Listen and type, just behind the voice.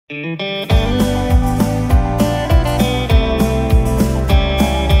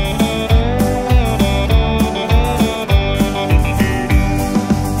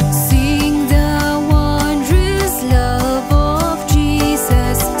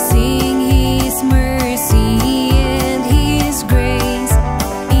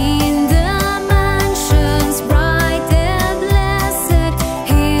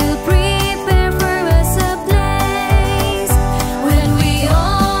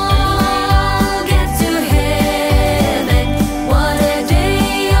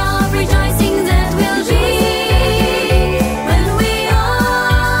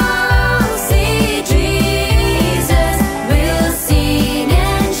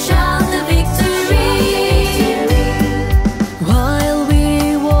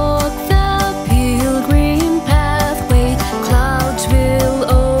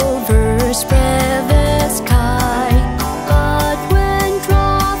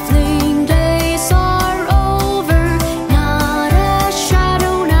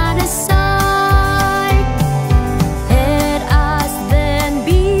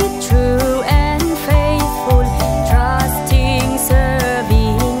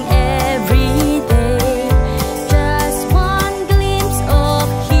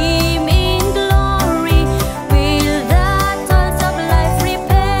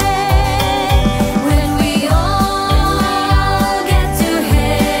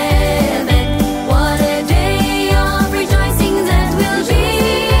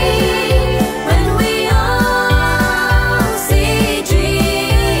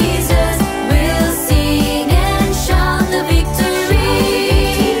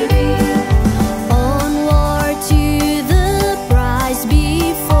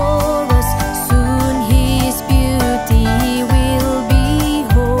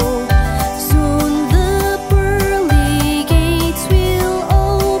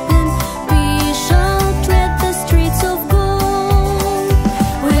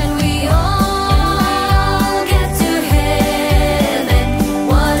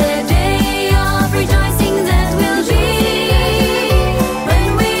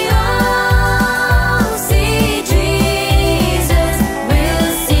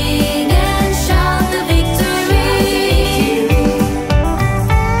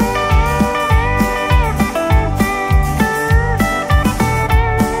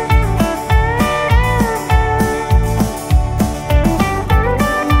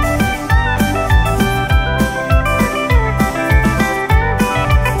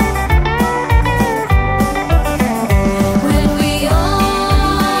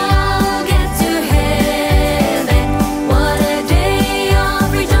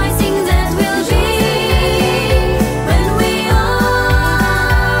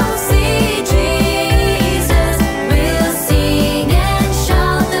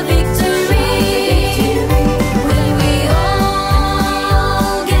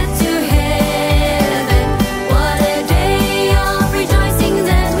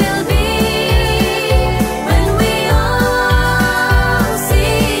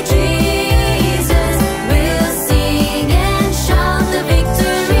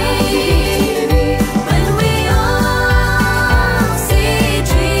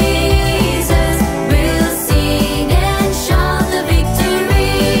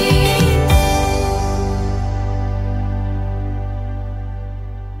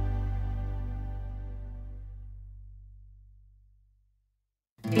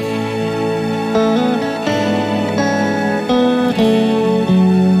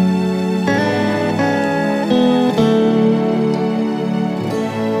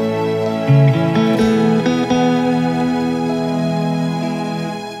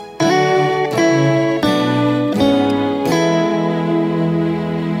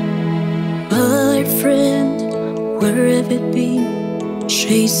Where have it been?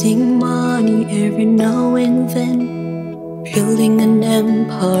 Chasing money every now and then, building an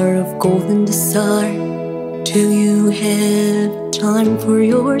empire of golden desire. Do you have time for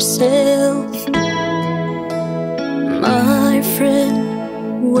yourself? My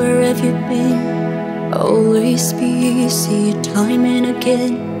friend, where have you been? Always busy time and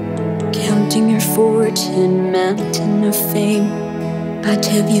again, counting your fortune, mountain of fame. But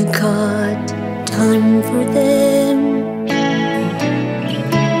have you got time for them?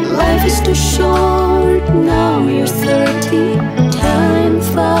 Life is too short, now you're 30. Time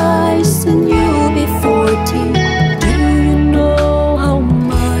flies and you'll be 40. Do you know how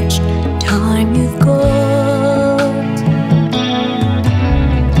much time you've got?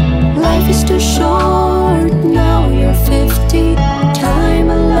 Life is too short, now you're 50. Time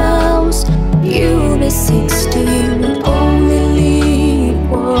allows you'll be 60. We'll only live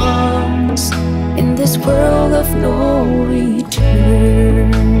once. in this world of no return.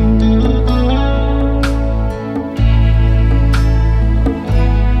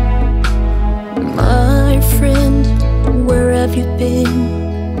 My friend, where have you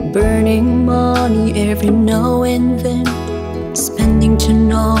been? Burning money every now and then, spending to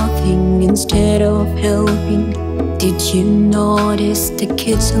nothing instead of helping. Did you notice the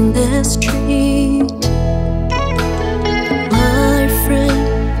kids on the street? My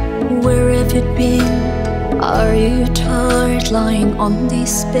friend, where have you been? Are you tired lying on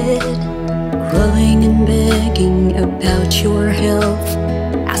this bed, crying and begging about your health,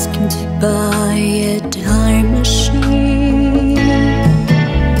 asking to buy a time machine?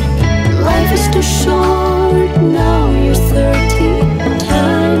 Life is too short, now you're 30.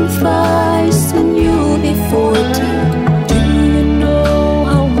 Time flies and you'll be 40. Do you know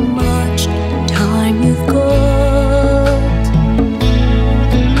how much time you've got?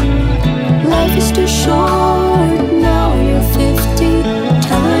 Life is too short, now you're 50.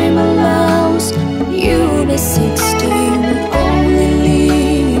 Time allows you to 60. We only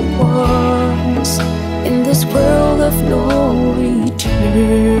live once in this world of no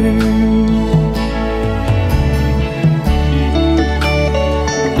return.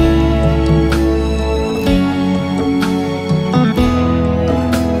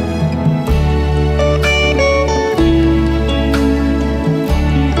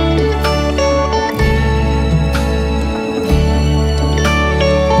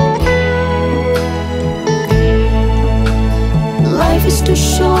 Too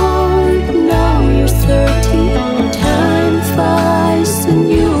short, now you're 30. Time flies and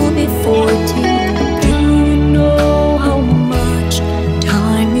you'll be 40. Do you know how much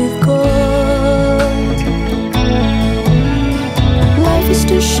time you've got? Life is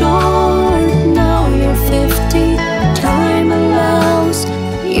too short, now you're 50. Time allows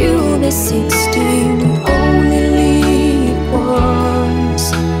you to 60. We only live once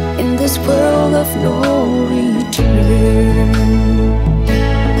in this world of no return.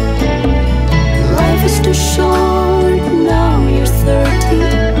 Life is too short, now you're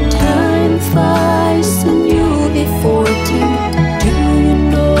 30. Time flies and you'll be 40. Do you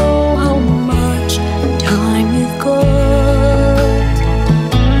know how much time you've got?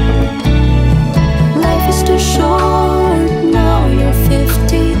 Life is too short, now you're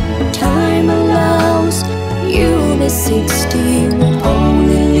 50. Time allows you to 60. We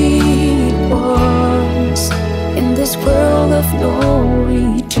only live once in this world of no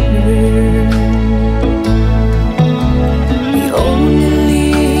return.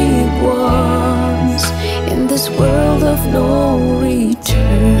 World of no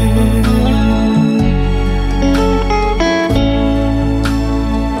return.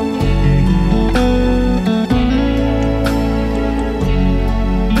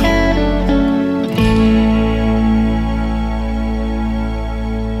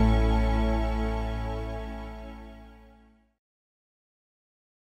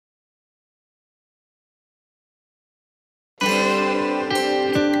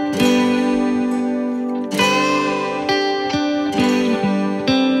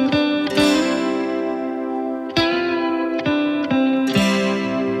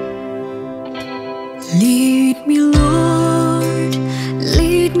 Lead me, Lord,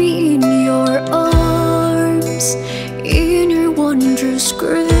 lead me in your arms, in your wondrous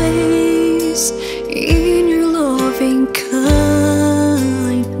grace, in your loving kindness.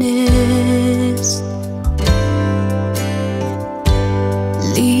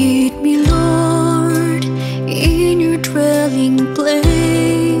 Lead me, Lord, in your dwelling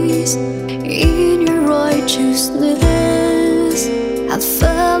place, in your righteousness. I'll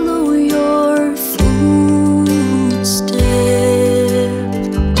follow your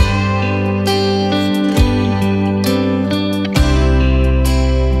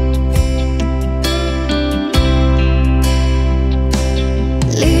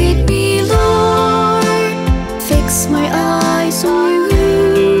my eyes on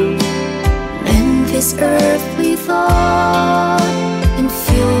you,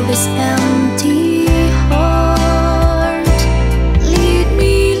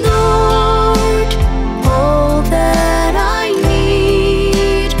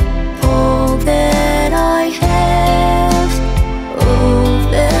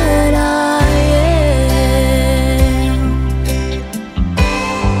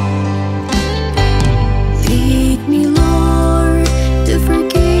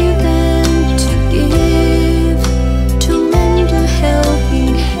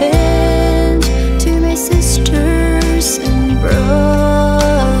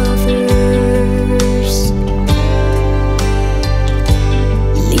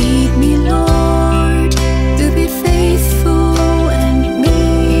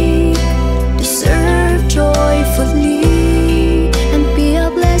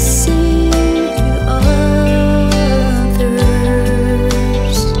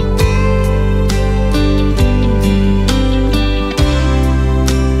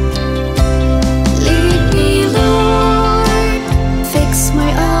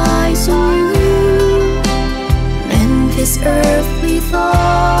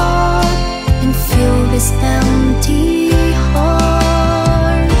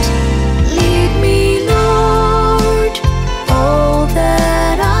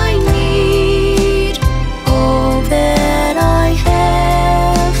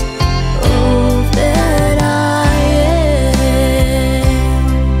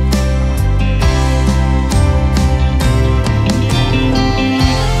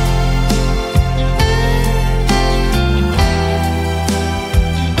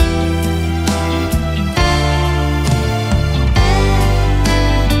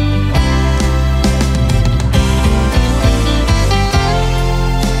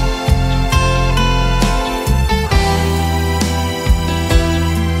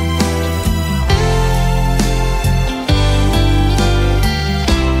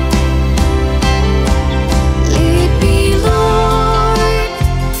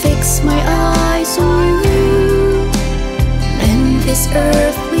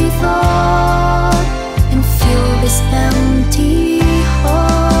 earthly thought and fill this empty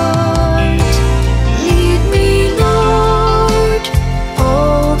heart. Lead me, Lord,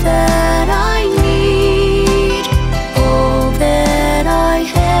 all that I need, all that I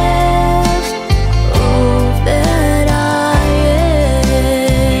have, all that I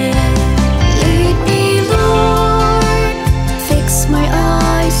am. Lead me, Lord, fix my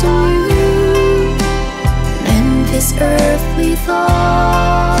eyes on you, mend this earthly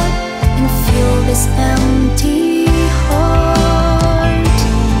thought and fill this empty heart.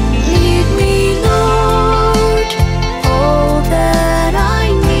 Lead me, Lord, all that I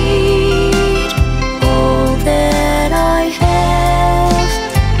need, all that I have,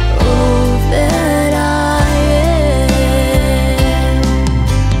 all that I am.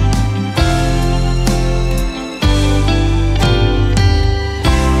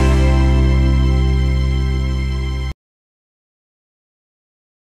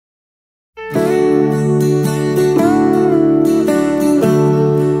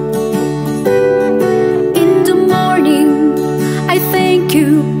 In the morning, I thank you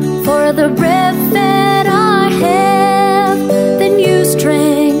for the breath that I have, the new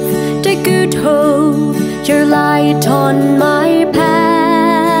strength, the good hope, your light on my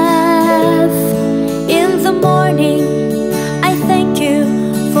path. In the morning, I thank you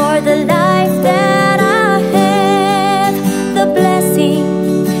for the life that I have, the blessing,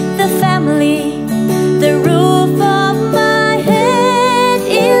 the family, the roof of my head.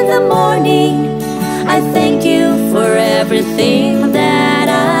 In the morning, I thank you for everything that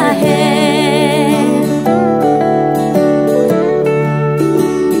I have.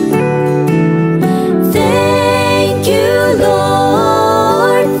 Thank you,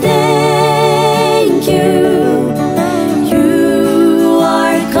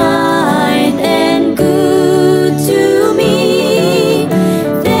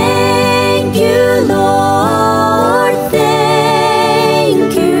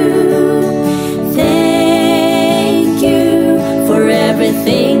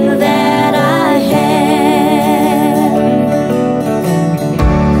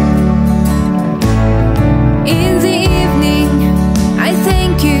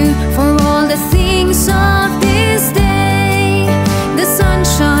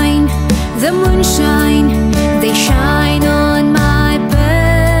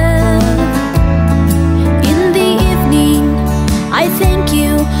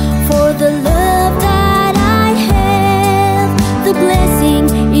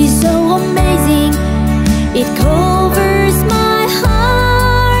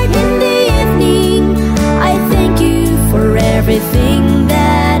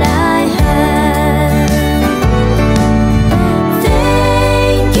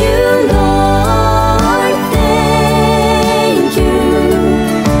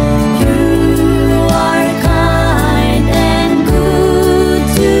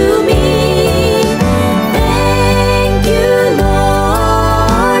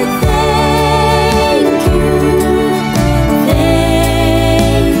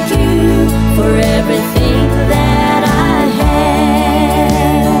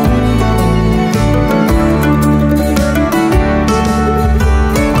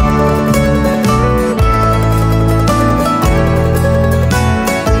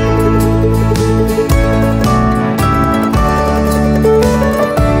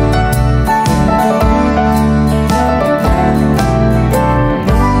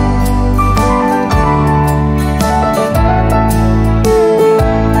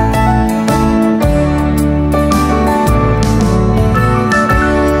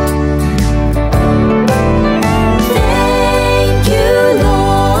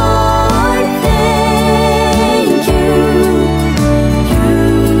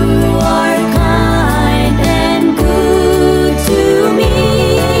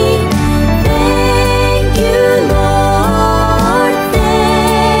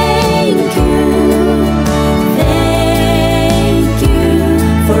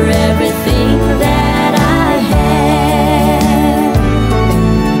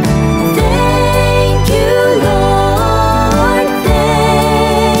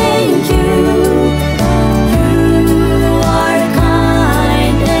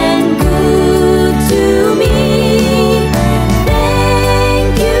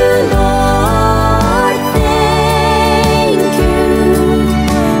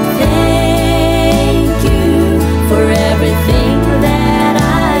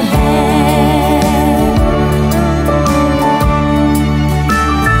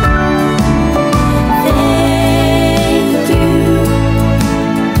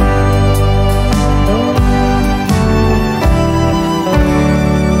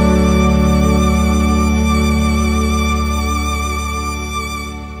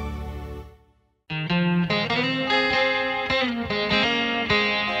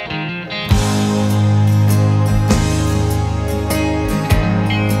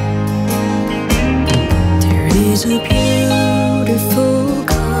 is a beautiful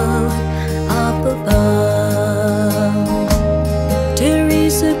God up above. There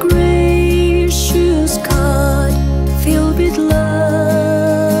is a gracious God filled with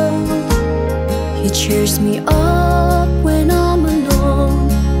love. He cheers me up when I'm alone.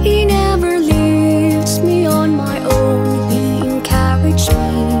 He never leaves me on my own. He encourages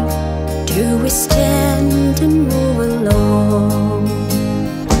me to withstand and move along.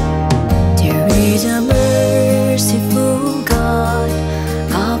 There is a merciful God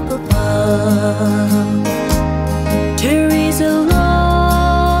up above. There is a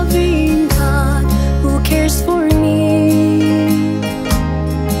loving God who cares for me.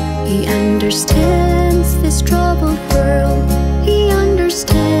 He understands this troubled world. He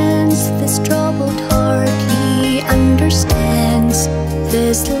understands this troubled heart. He understands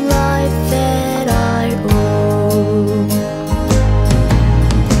this life that I owe.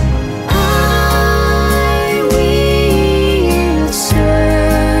 I will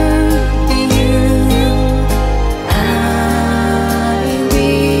serve you. I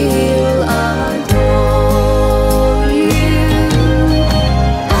will adore you.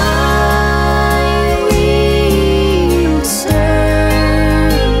 I will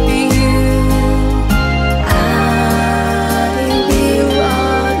serve you. I will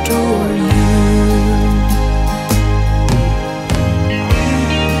adore you.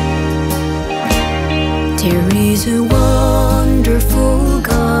 There is a wonderful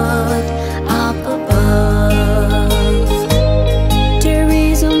God up above. There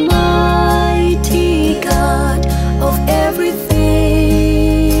is a mighty God of everything.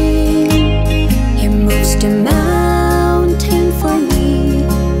 He moves the mountain for me.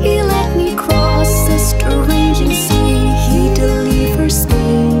 He let me cross this raging sea. He delivers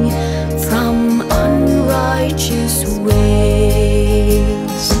me from unrighteous ways.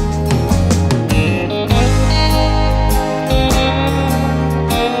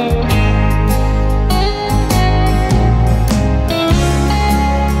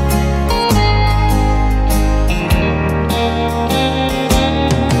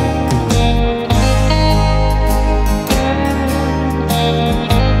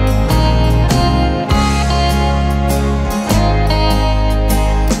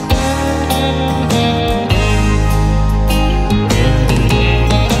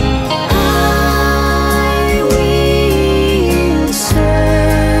 I will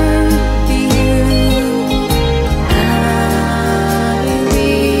serve you. I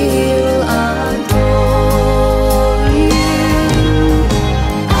will adore you.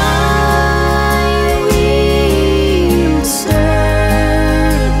 I will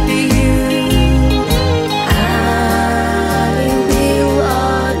serve you. I will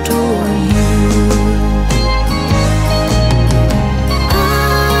adore you. I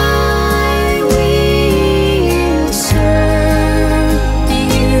will serve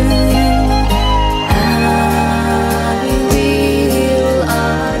you. I will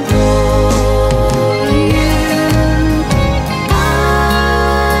adore you. I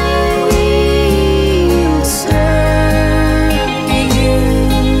will serve you.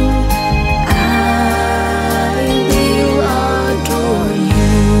 I will adore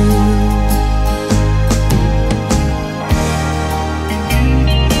you.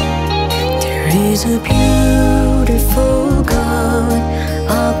 There is a beautiful God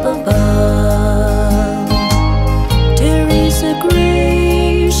up above. There is a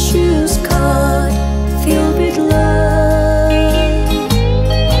gracious God filled with love.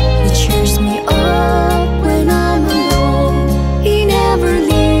 He cheers me up when I'm alone. He never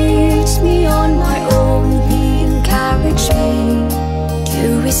leaves me on my own. He encourages me to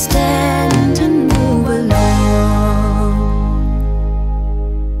withstand and move along.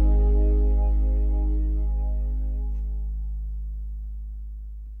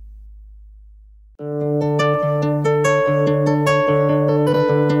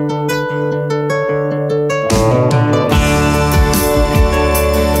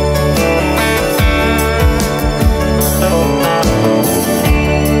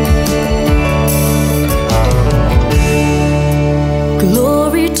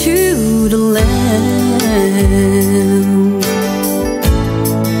 Glory to the Lamb,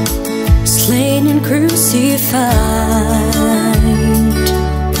 slain and crucified.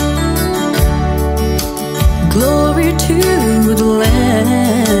 Glory to the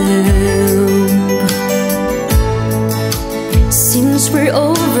Lamb. Sins were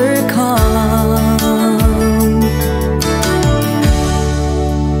overcome.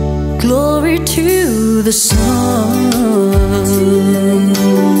 Glory to the Son,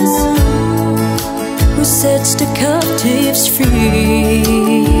 who sets the captives free.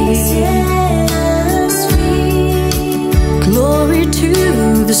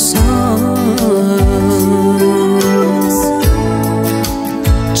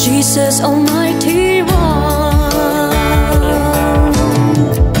 Jesus, Almighty One.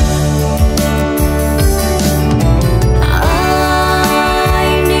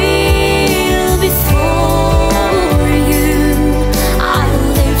 I kneel before you, I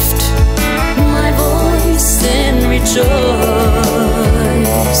lift my voice and rejoice.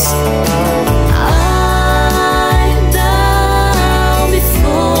 I bow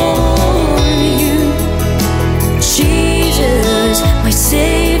before you, Jesus, my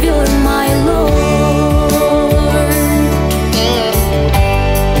Savior, my Lord.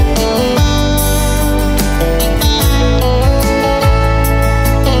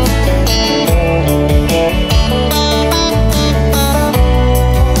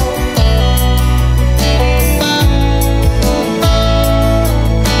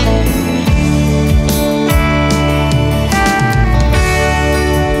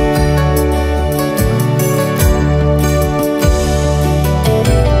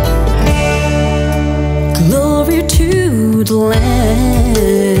 Glory to the Lamb.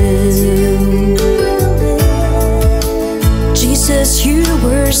 Jesus, you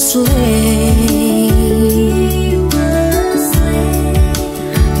were slain.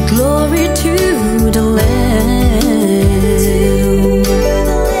 Glory to the Lamb.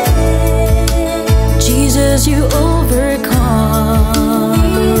 Jesus, you overcome.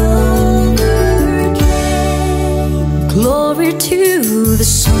 Glory to the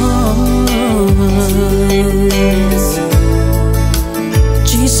Son.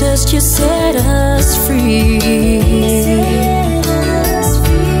 Jesus, you set us free.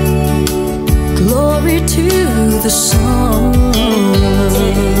 Glory to the Son.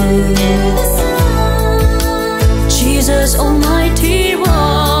 Jesus, Almighty One.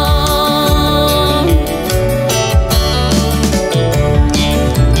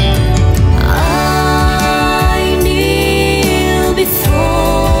 I kneel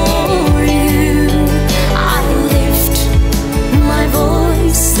before you, I lift my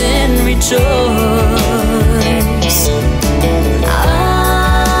voice and rejoice.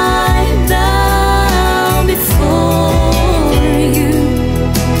 I bow before you,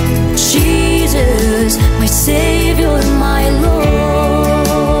 Jesus, my Savior, my Lord.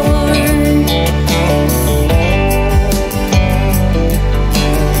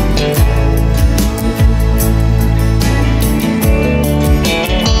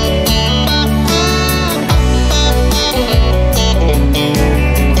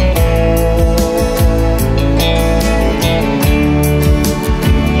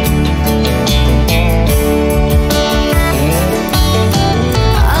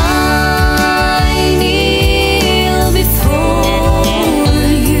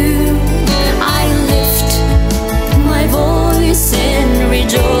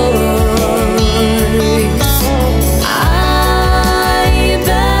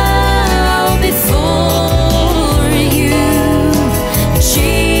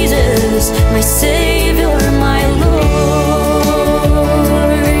 My Savior, my Lord.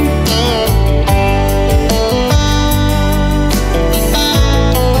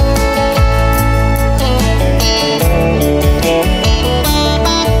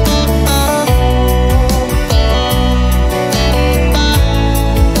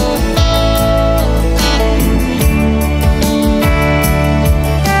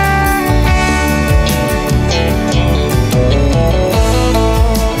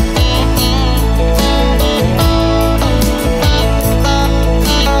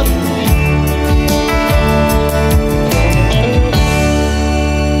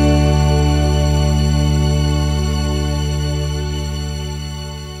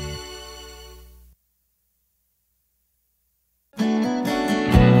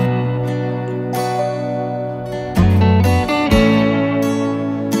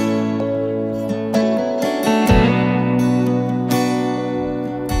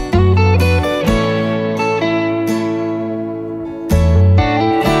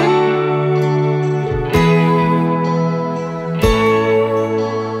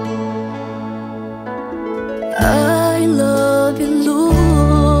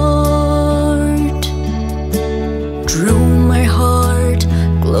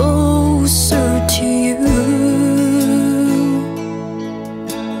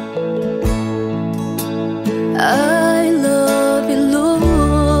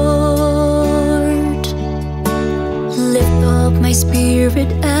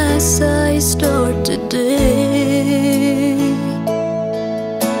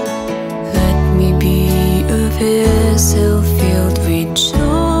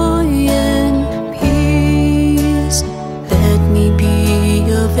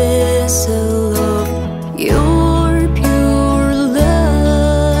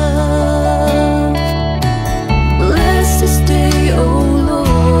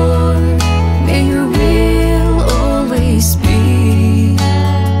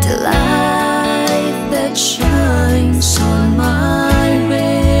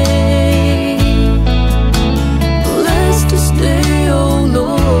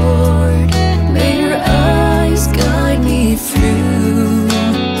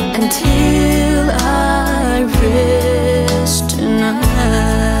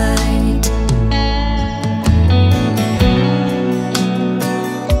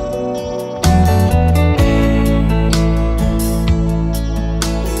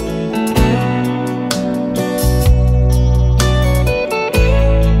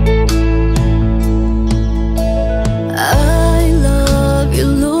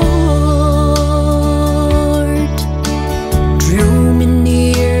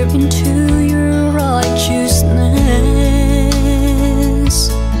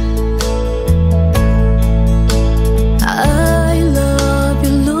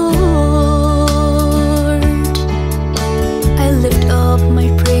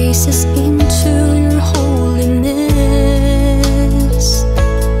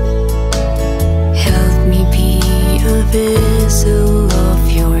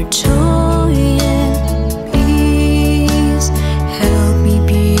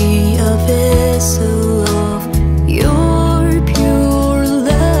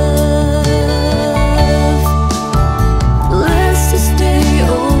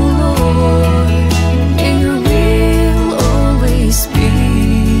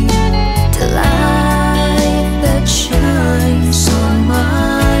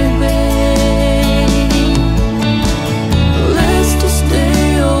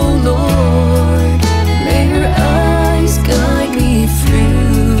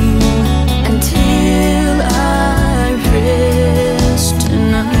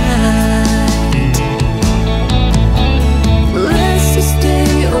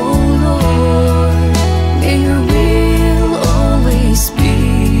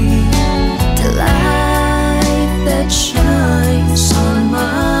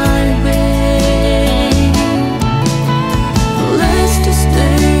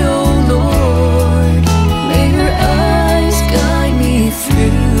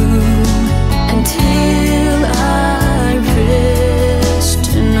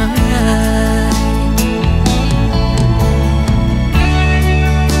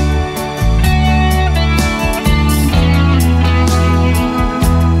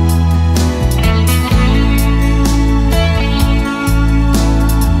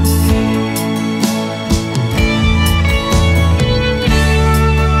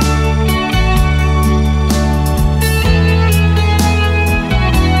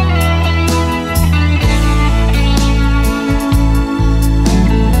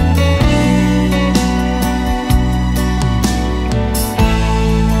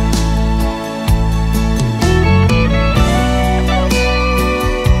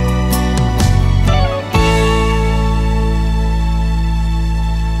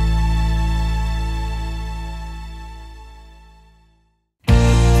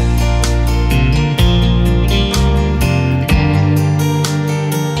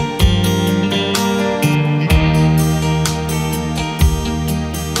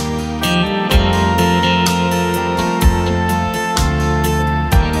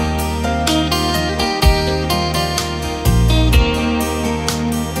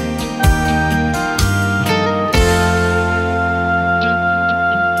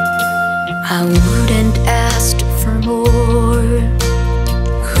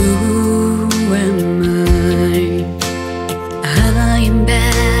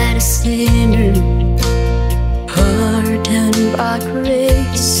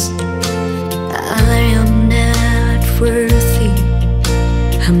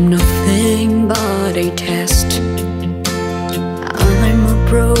 I'm nothing but a test. I'm a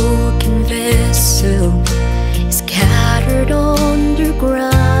broken vessel, scattered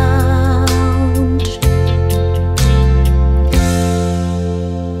underground.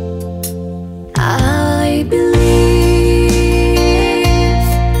 I believe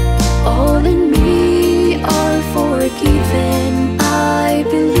all in me are forgiven. I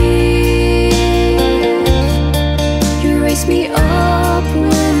believe you raise me up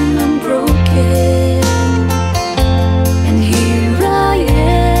when I'm broken, and here I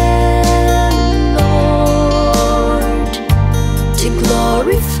am, Lord, to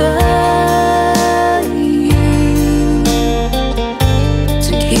glorify you,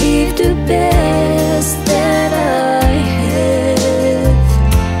 to give the best that I have.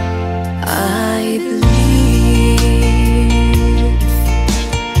 I believe.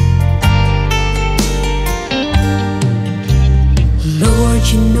 Lord,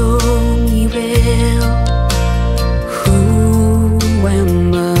 you know me well. Who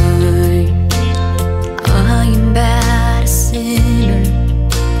am I? I am but a sinner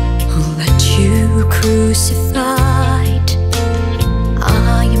who let you crucified.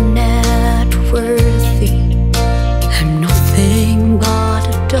 I am not worthy. I'm nothing but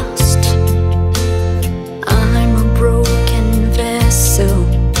a dust. I'm a broken vessel,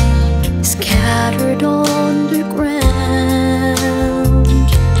 scattered on the ground.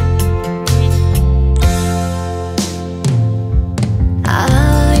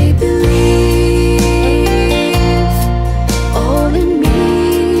 I believe all in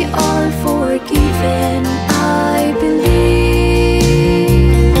me are forgiven. I believe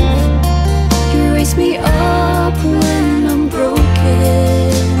you raise me up when I'm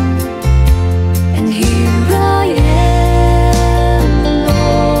broken, and here I am,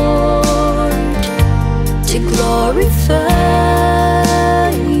 Lord, to glorify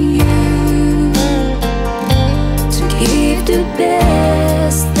you, to give the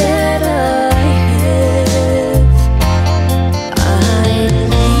best that I have. I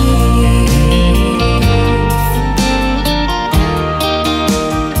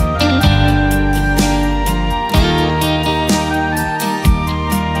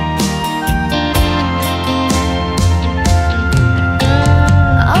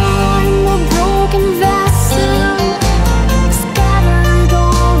I'm a broken vessel, scattered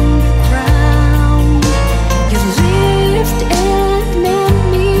on the ground. You lift and mend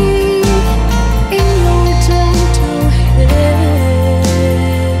me in your gentle hands.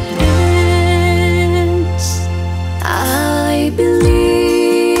 I believe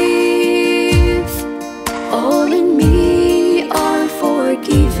all in me are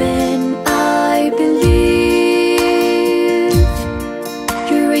forgiven. I believe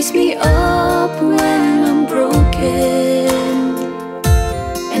you raise me up when I'm broken,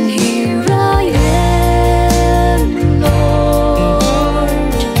 and here I am,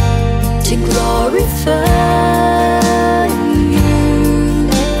 Lord, to glorify you,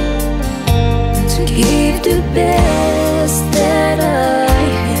 to give the best that I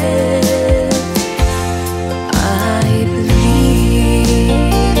have. I believe.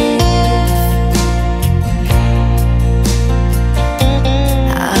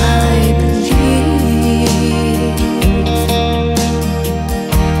 I believe.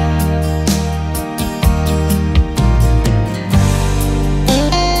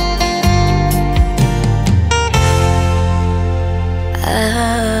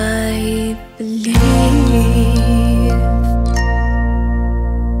 I believe.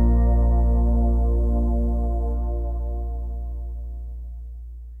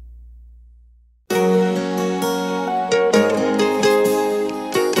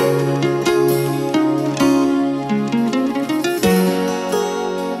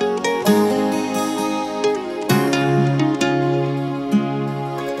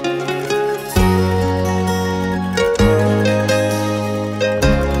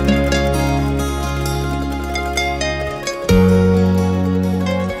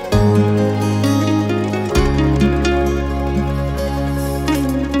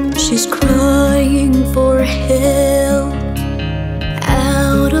 She's crying for help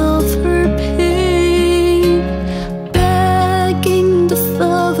out of her pain, begging the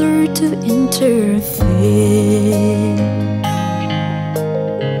Father to intervene.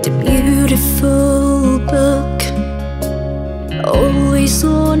 The beautiful book always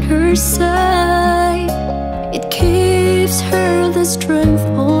on her side, it gives her the strength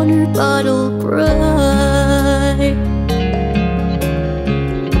on her battle cry.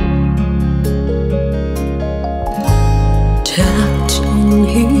 Trapped in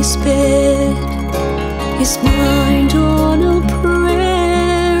his bed, his mind on a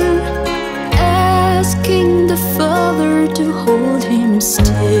prayer,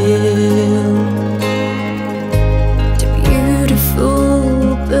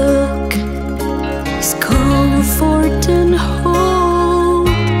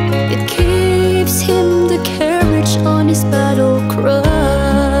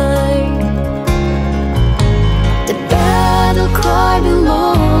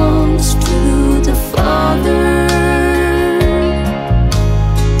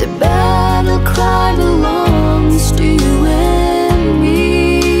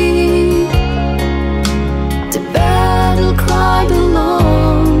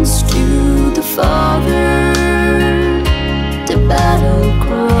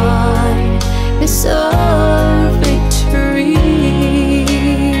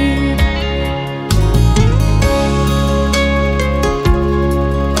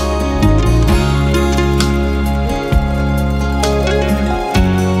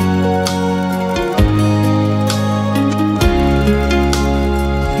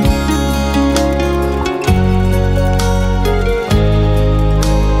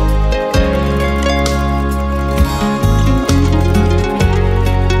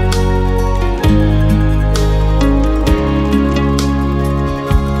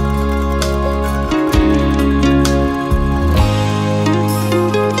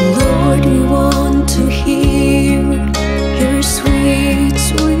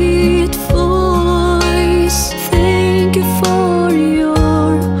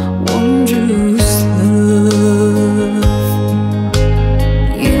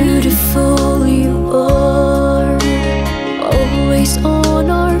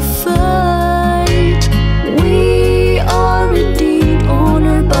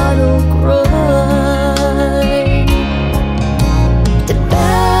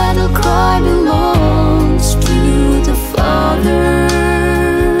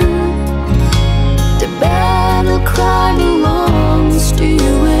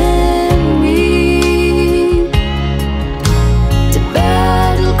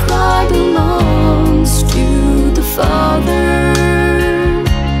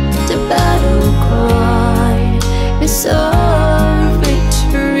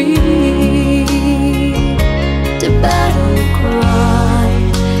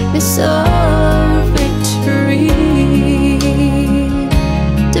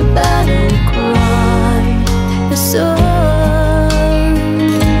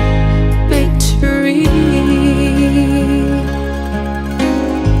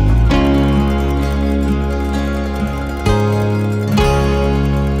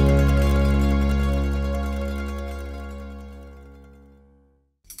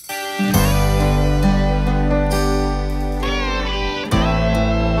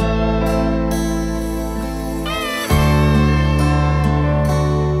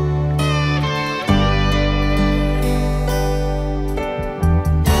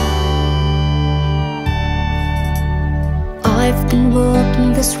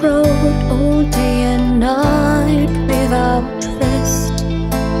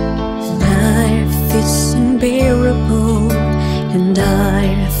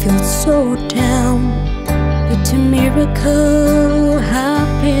 so down, but a miracle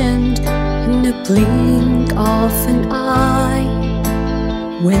happened in the blink of an eye.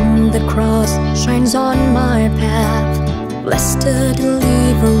 When the cross shines on my path, blessed the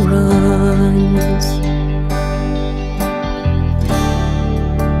deliverance.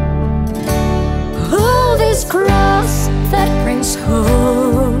 Oh, this cross that brings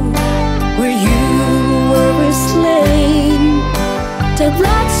hope, where you were slain. The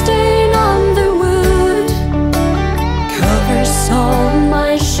blood stain on the wood covers all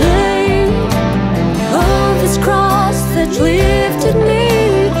my shame. Oh, this cross that lifted me,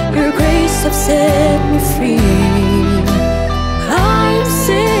 your grace has set me free. I'm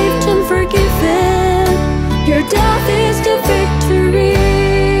saved and forgiven, your death is the victory.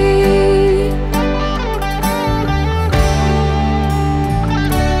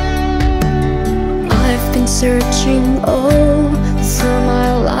 I've been searching all through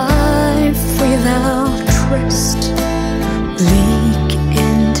my life without trust, bleak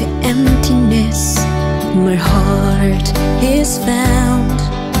and emptiness, my heart is found.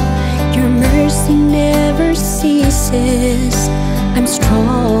 Your mercy never ceases, I'm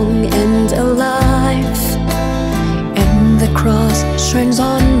strong and alive, and the cross shines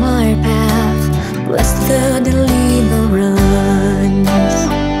on my path, bless the deliverance.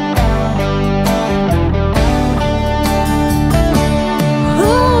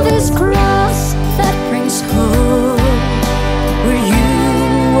 Oh, this cross that brings hope, where you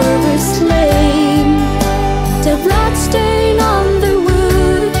were slain. The blood stain on the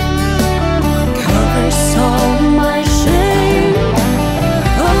wood covers all my shame.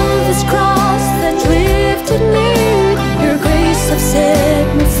 Oh, this cross that lifted me, your grace has set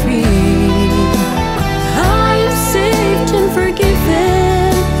me free. I'm saved and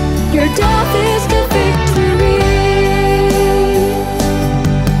forgiven, your death is the victory.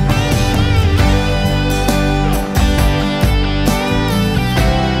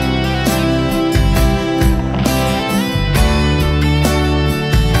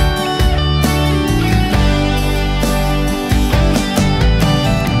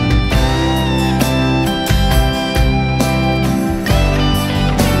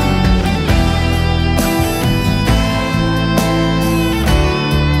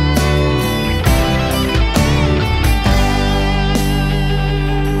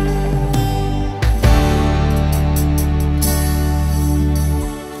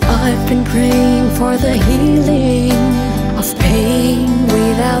 I've been praying for the healing of pain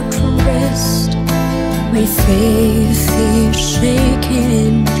without rest. My faith is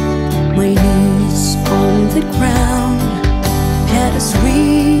shaken, my knees on the ground. Had a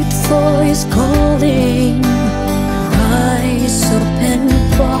sweet voice calling, rise up and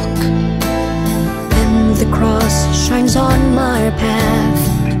walk. And the cross shines on my path,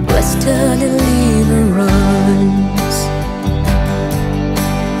 bless the deliverance.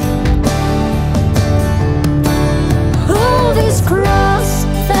 This cross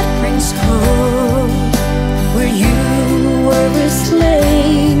that brings hope, where you were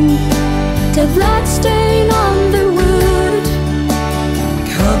slain. The blood stain on the wood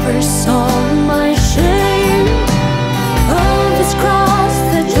covers all my shame. Oh, this cross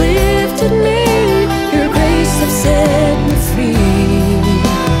that lifted me, your grace has set me free.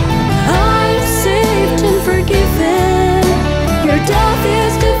 I'm saved and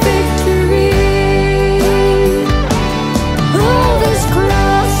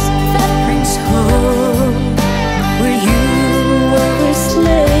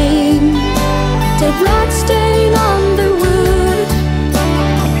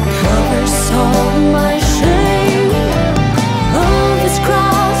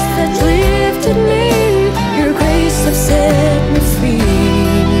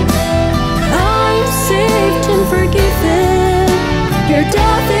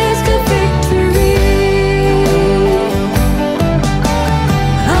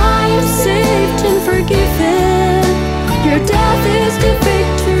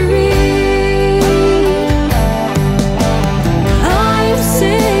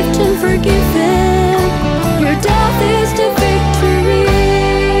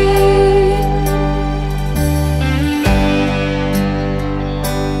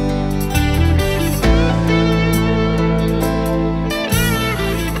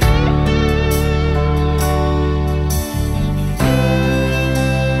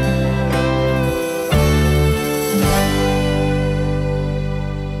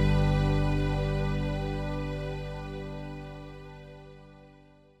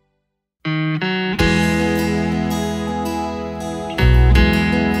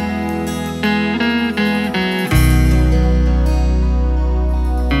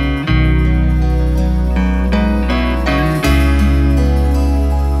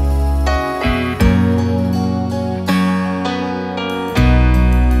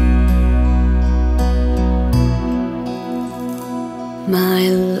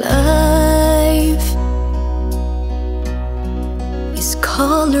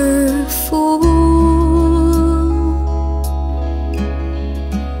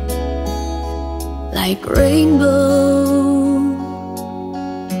like rainbow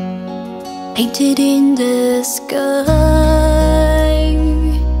painted in the sky.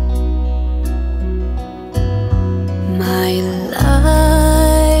 My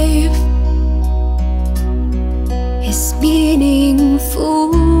life is meaningful.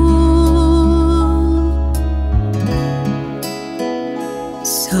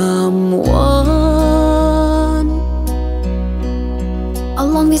 Someone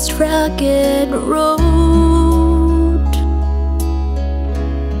along this rugged road,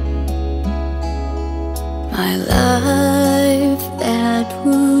 my life, that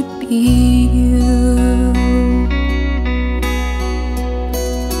would be you.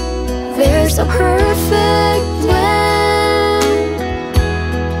 There's a perfect plan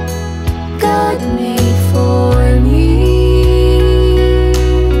God made for me.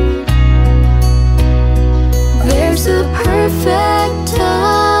 There's a perfect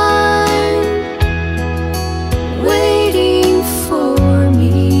time waiting for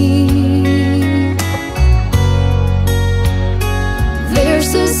me.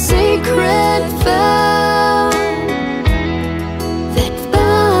 There's a sacred vow that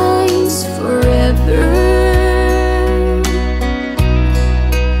binds forever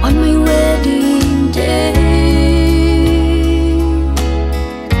on my wedding day.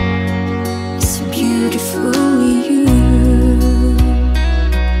 It's a beautiful you.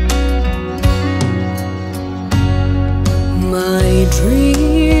 My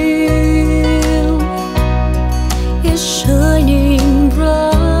dream is shining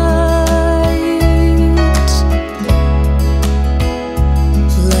bright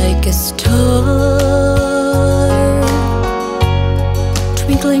like a star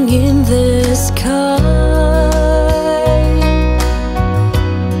twinkling in the sky.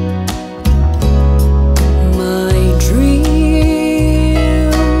 My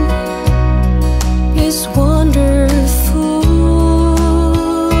dream is wonderful.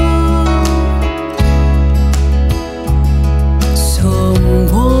 Someone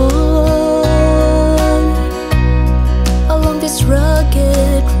along this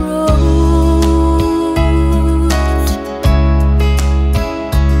rugged road,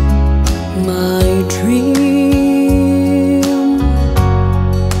 my dream,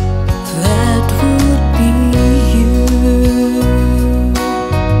 that would be you.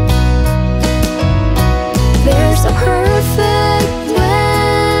 There's a perfect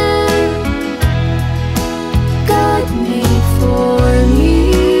plan God made for me.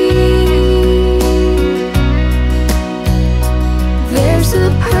 There's a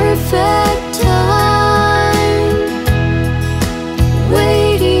perfect time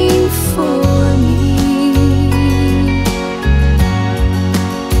waiting for me.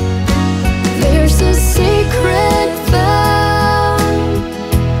 There's a sacred vow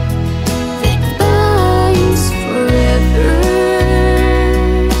that binds forever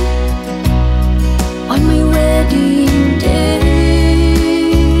on my wedding day.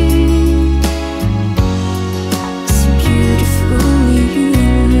 It's a beautiful you.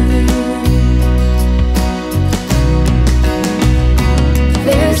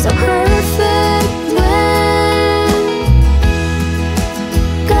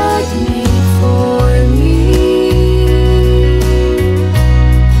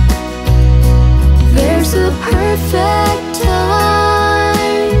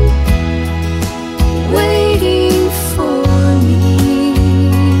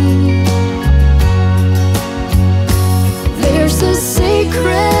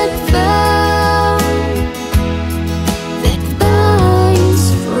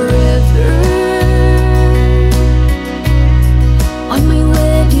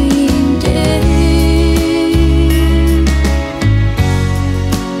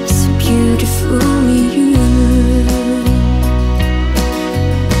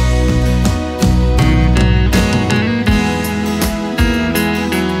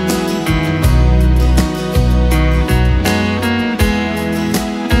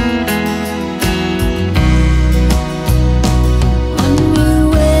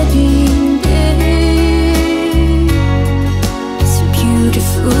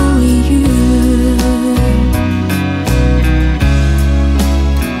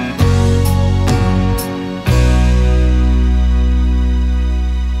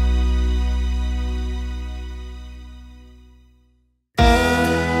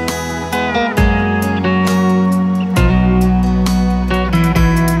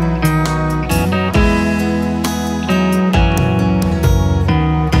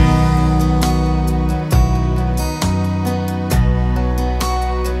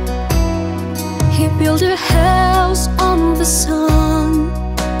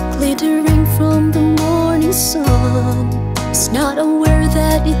 She's not aware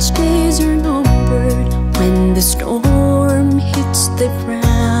that its days are numbered when the storm hits the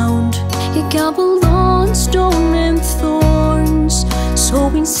ground. He gobbled on stone and thorns,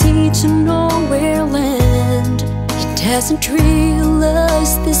 sowing seeds to nowhere land. He doesn't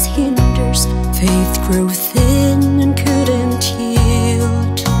realize this hinders faith growth in and couldn't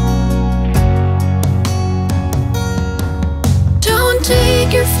yield. Don't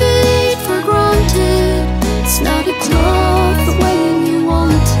take your faith for granted. It's not a cloth the way you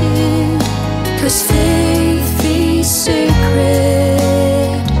want it, 'cause faith is sacred.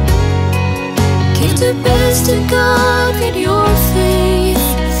 Give the best to God with your faith.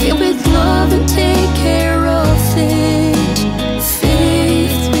 Fill with love and take care of it.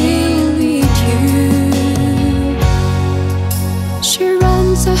 Faith will lead you. She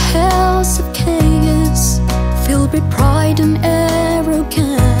runs a house of chaos, filled with pride and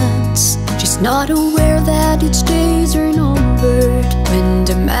arrogance. She's not aware that its days are numbered when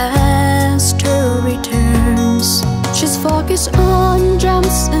the Master returns. She's focused on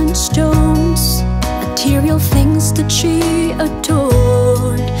gems and stones, material things that she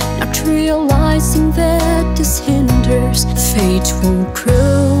adored, not realizing that this hinders faith won't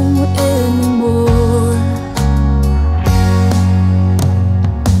grow anymore.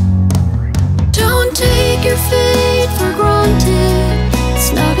 Don't take your faith for granted.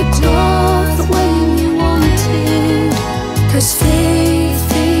 It's not a cloth the way you want it, 'cause faith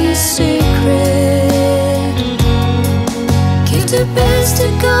is sacred. Give the best to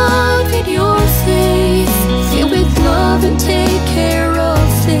God with your faith. Fill with love and take care of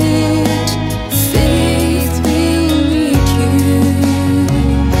it. Faith will lead you.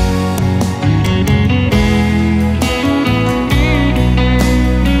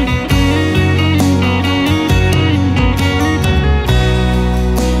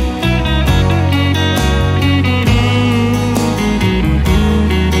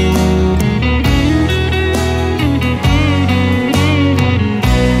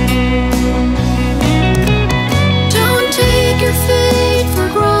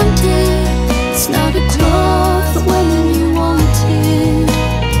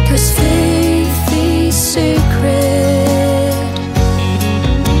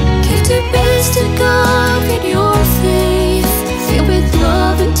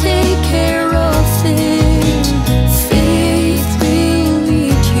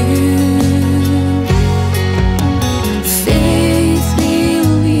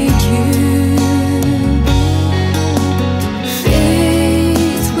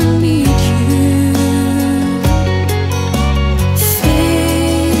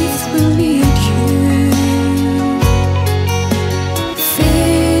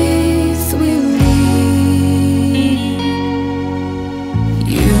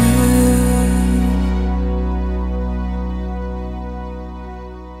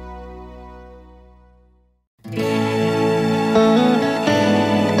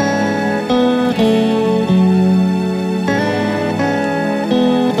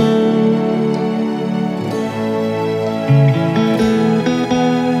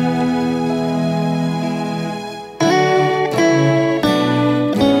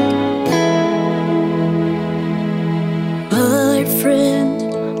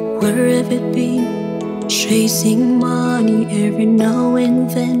 Where have it been? Chasing money every now and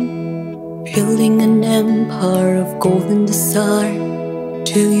then, building an empire of gold and desire.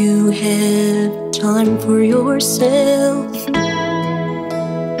 Do you have time for yourself?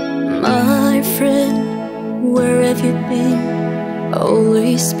 My friend, where have you been?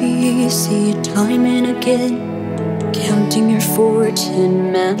 Always busy time and again, counting your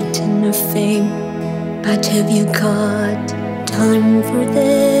fortune, mountain of fame. But have you got time for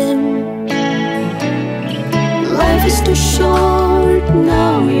them? Life is too short,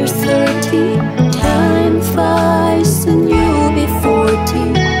 now you're 30. Time flies and you'll be 40.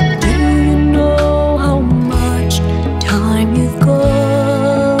 Do you know how much time you've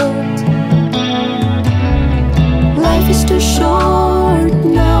got? Life is too short,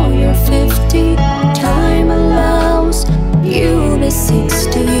 now you're 50. Time allows you'll be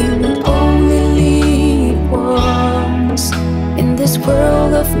 60. But only live once in this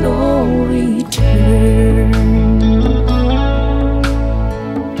world of no return.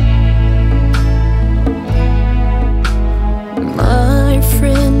 My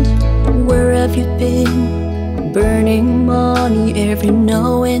friend, where have you been? Burning money every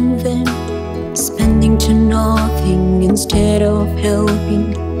now and then, spending to nothing instead of helping.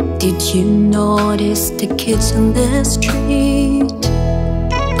 Did you notice the kids on the street?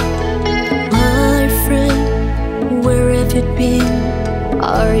 My friend, where have you been?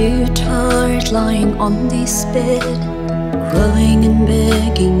 Are you tired lying on this bed, crying and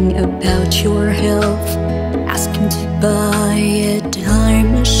begging about your health, asking to buy a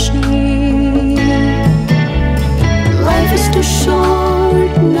time machine. Life is too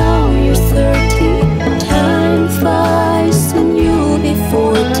short, now you're 30. Time flies and you'll be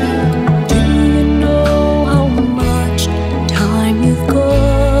 40. Do you know how much time you've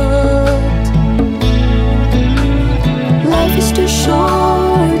got? Life is too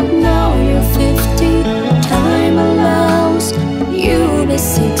short, now you're 50. Time allows you be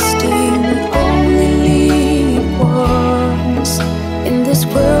 60. We only live once in this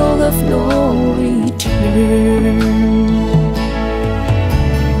world of no return.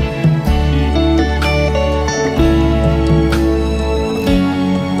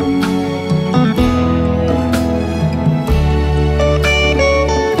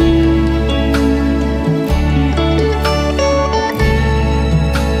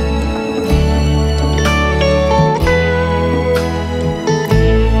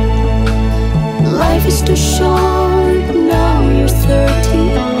 Life is too short, now you're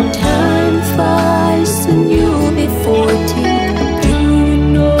 30. Time flies and you'll be 40. Do you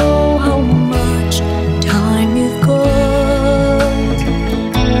know how much time you've got?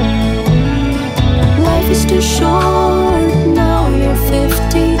 Life is too short, now you're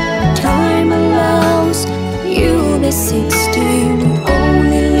 50. Time allows you be 60. We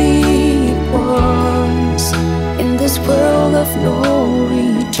only live once in this world of no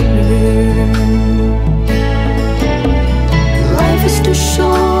return. Life is too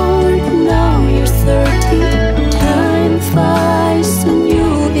short, now you're 30. Time flies and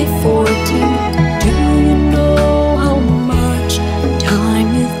you'll be 40. Do you know how much time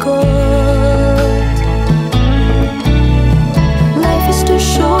you've got? Life is too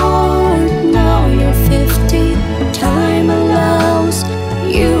short, now you're 50. Time allows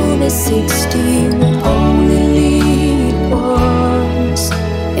you be 60. We only live once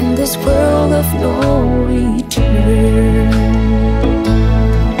in this world of no return.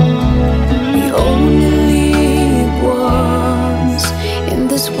 We only live once in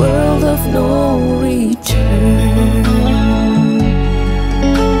this world of no return.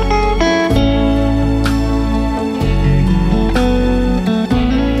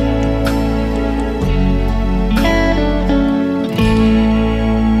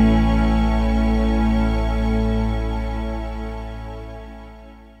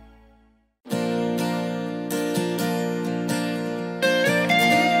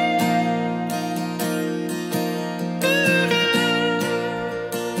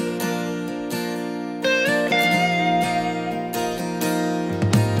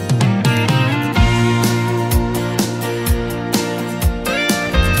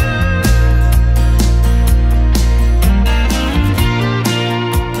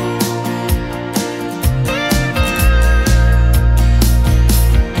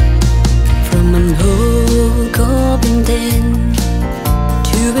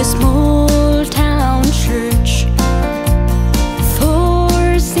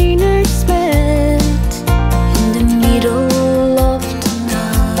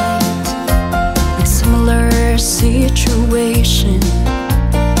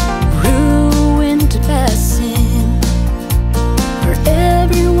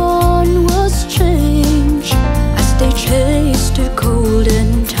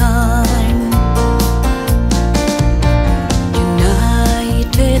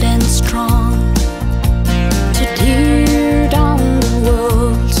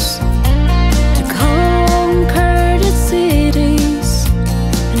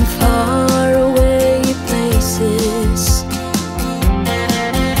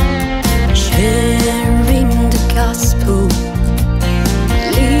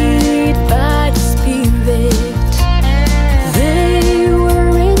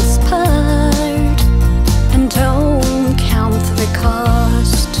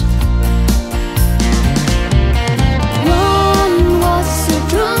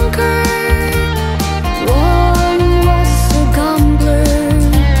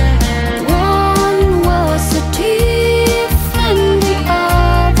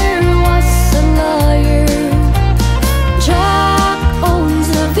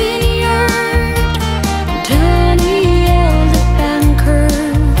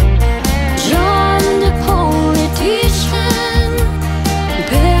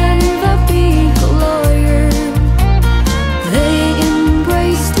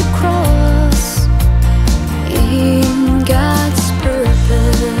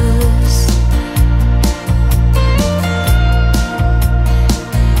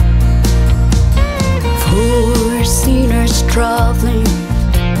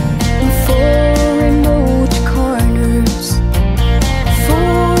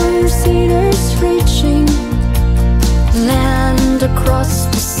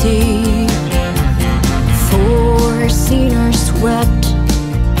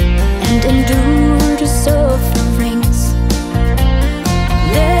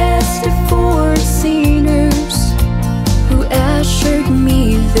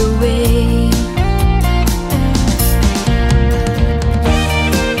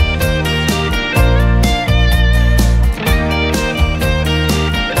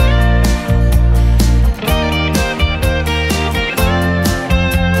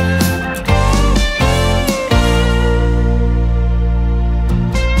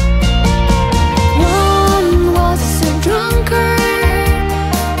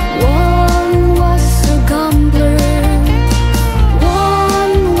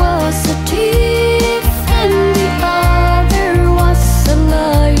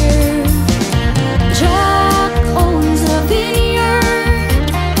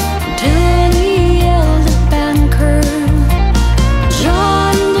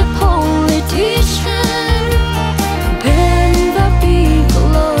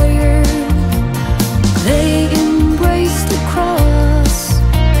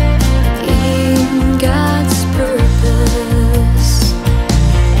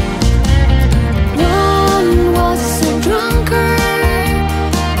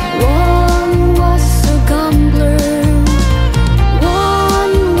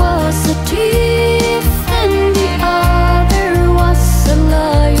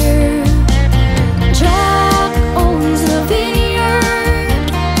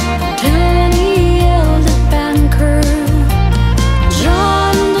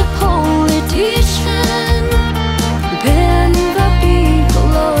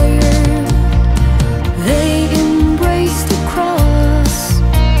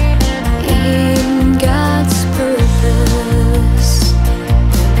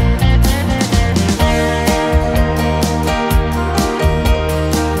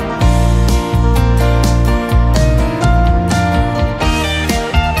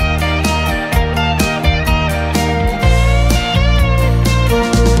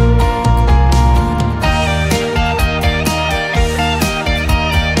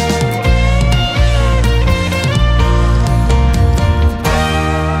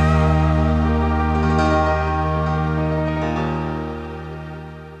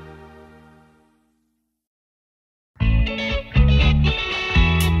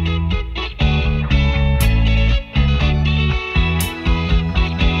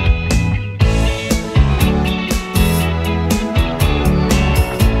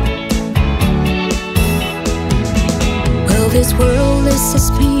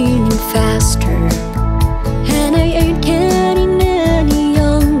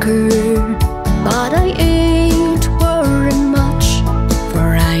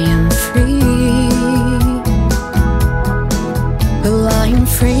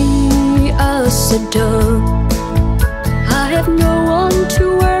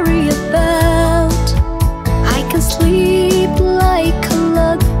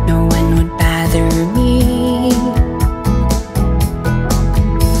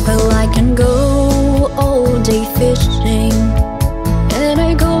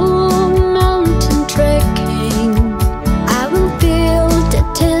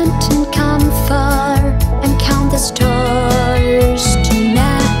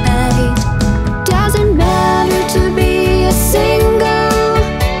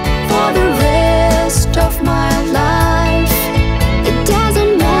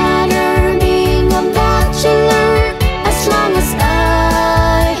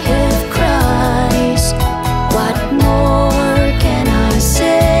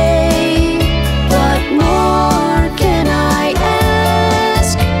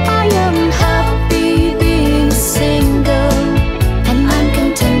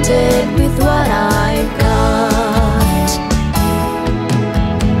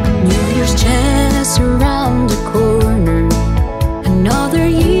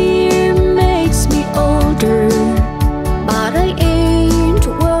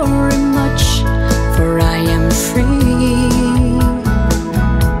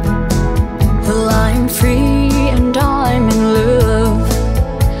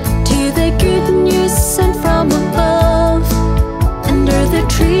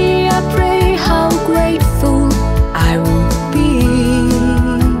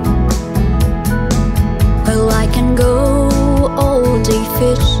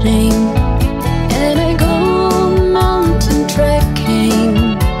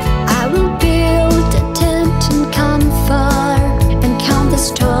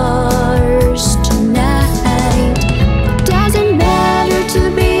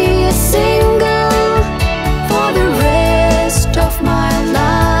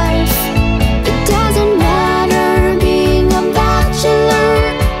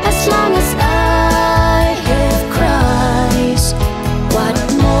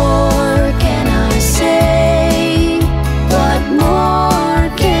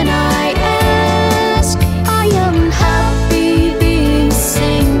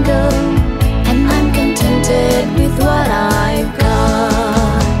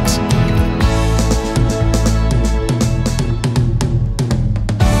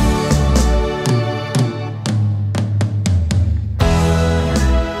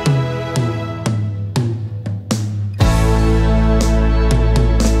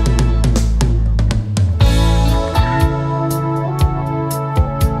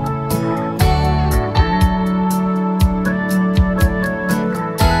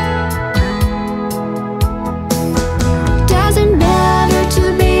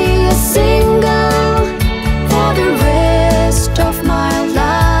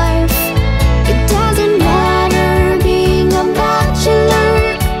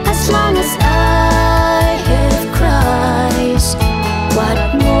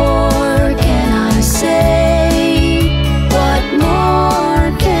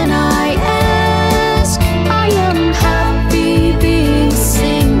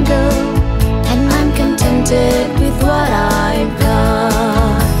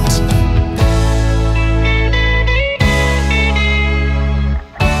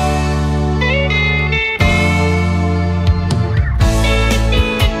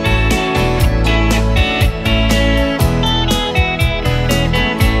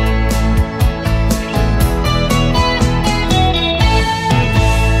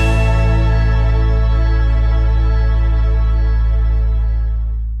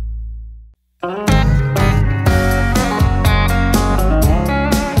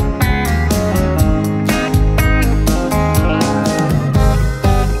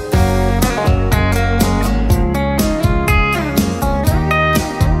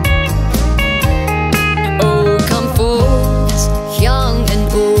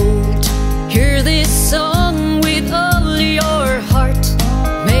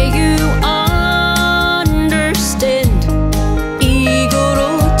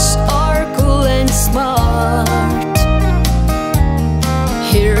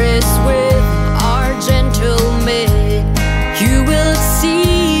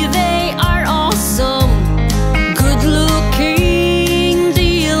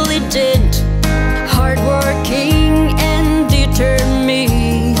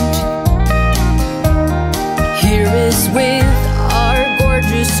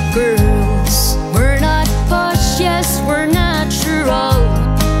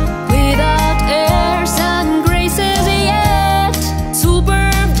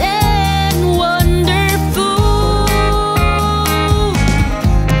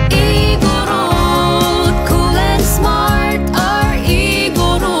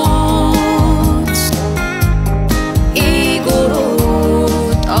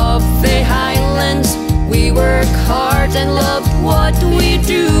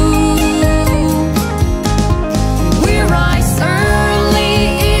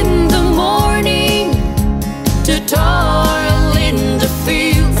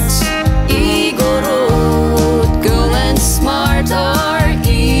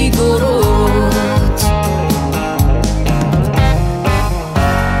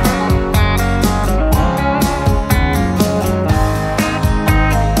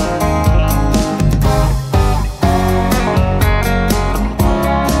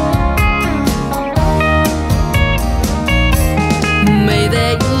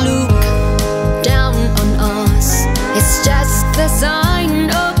 sign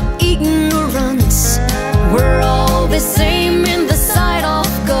of ignorance. We're all the same in the sight of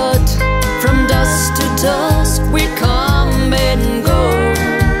God. From dust to dust we come and go.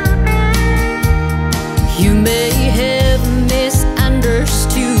 You may have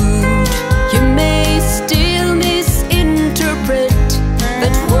misunderstood, you may still misinterpret,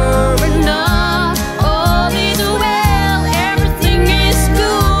 but we're not all is well. Everything is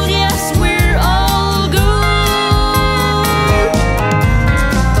good, yes, we're all good.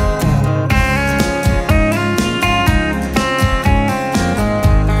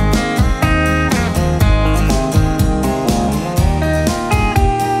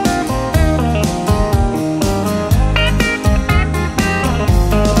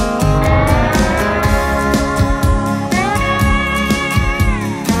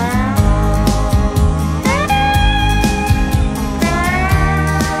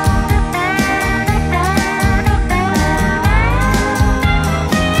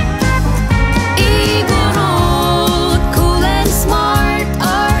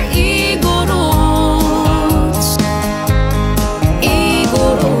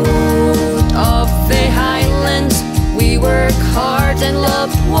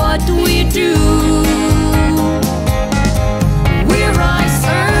 What we do, we rise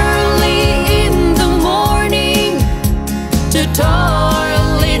early in the morning to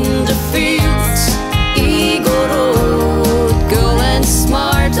toil in the fields. Ego road, girl and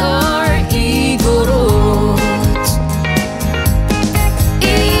smart are ego road.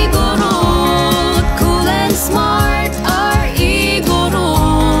 Ego road, cool and smart are ego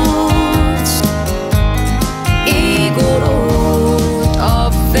road. Ego road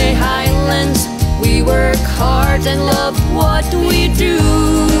of the highlands, we work hard and love what we do.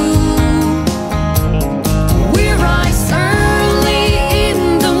 We rise early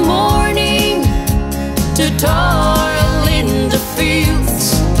in the morning to toil in the fields.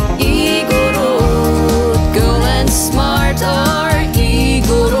 Ego road, girl and smart are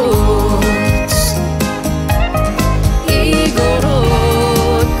ego roads. Ego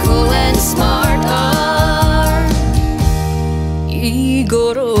road, cool and smart are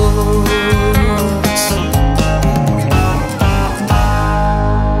ego roads.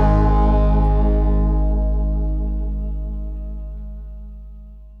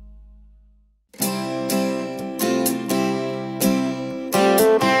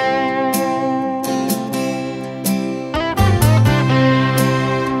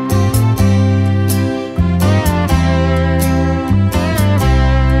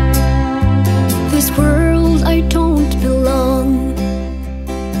 This world I don't belong,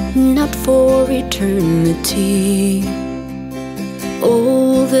 not for eternity.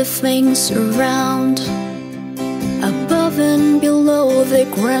 All the things around, above and below the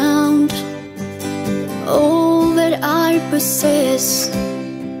ground, all that I possess,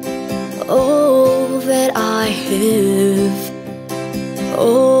 all that I have,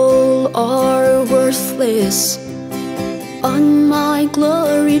 all are worthless on my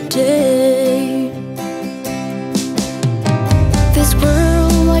glory day. This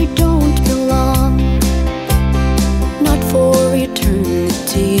world I don't belong, not for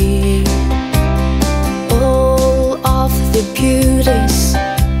eternity. All of the beauties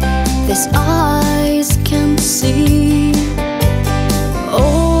these eyes can see,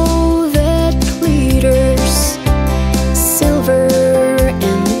 all that glitters, silver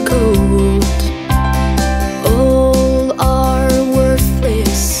and gold, all are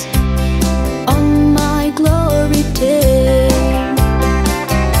worthless on my glory day.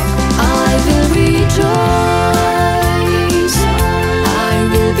 I will rejoice, I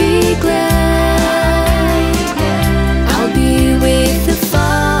will be glad, I'll be with the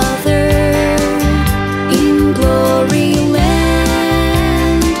Father in glory land.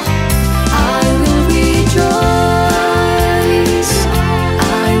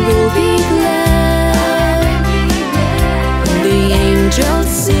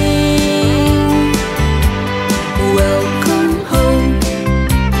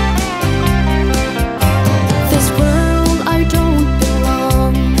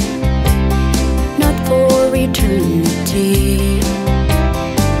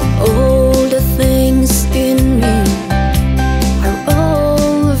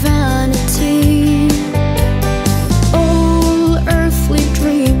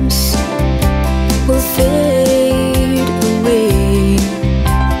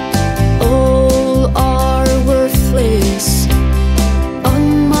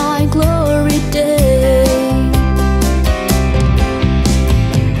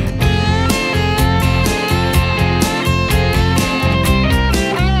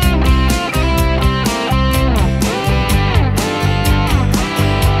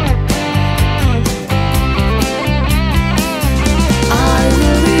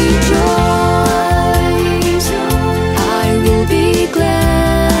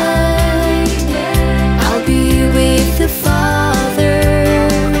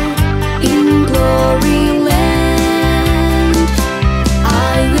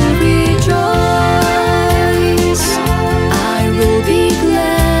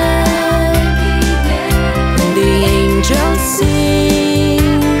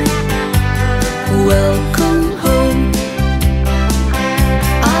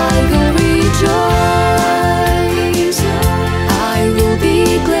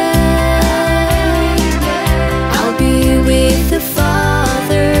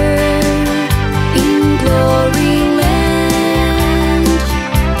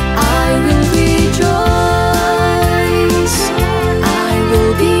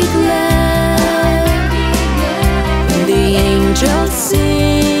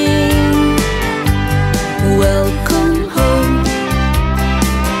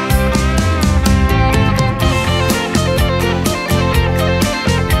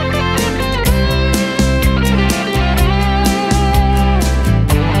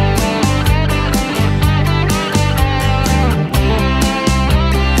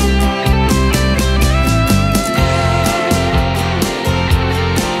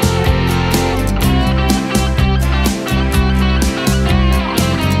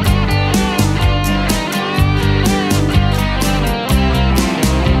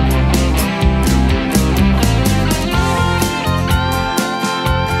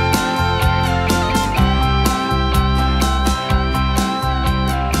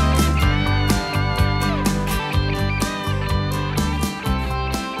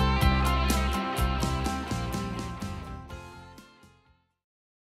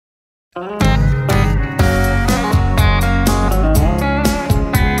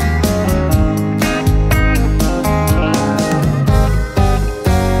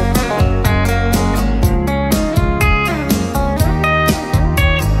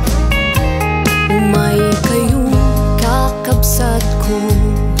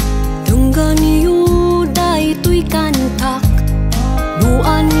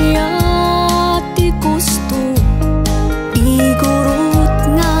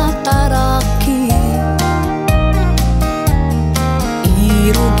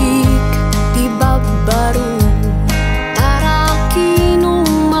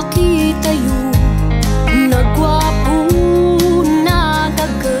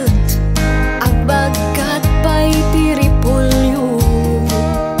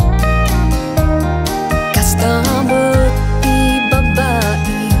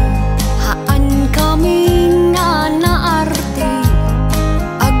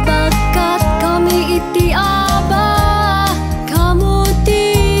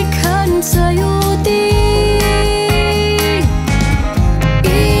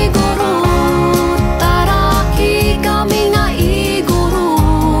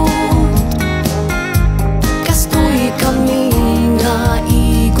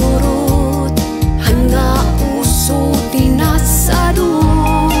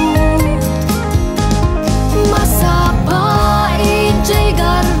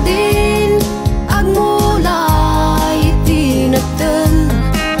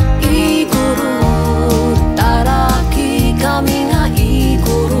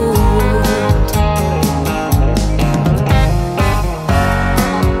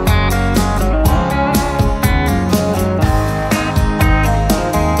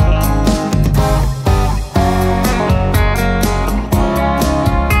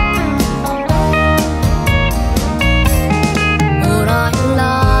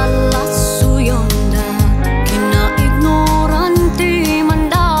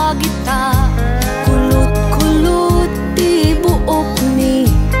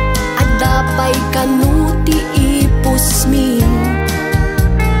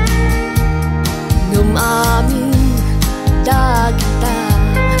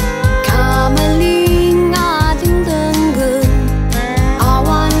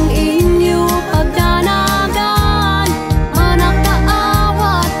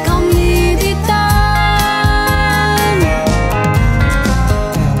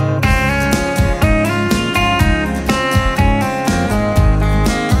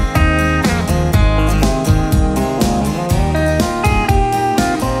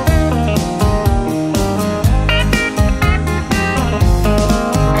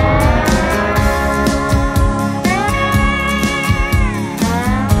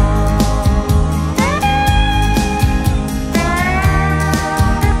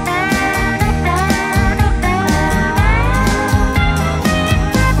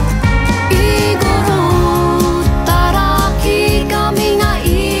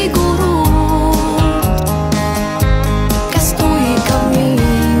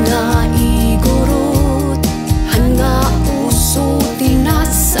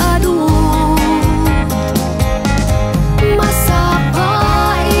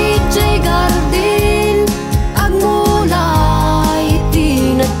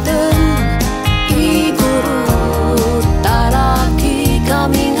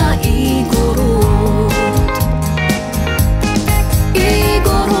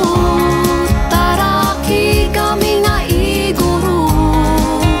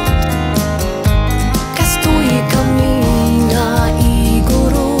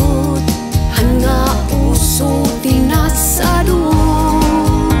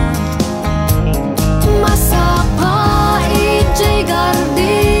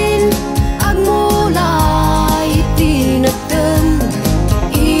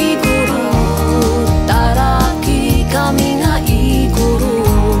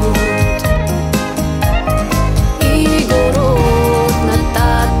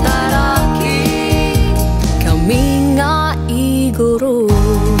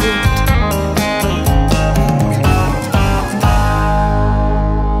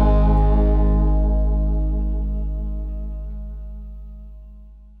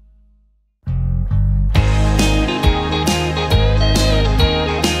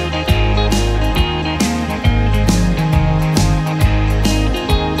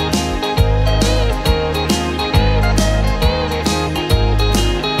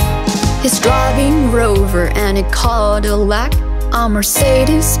 He's driving Rover and a Cadillac, a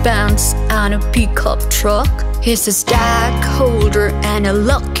Mercedes-Benz and a pickup truck. He's a stakeholder and a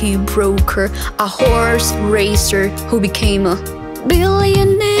lucky broker, a horse racer who became a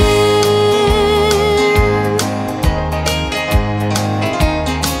billionaire.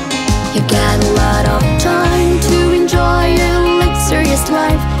 You got a lot of time to enjoy a luxurious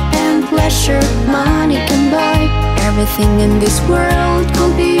life and pleasure money can buy. Everything in this world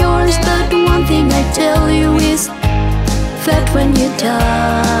could be yours, but one thing I tell you is that when you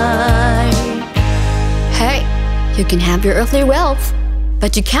die, hey, you can have your earthly wealth,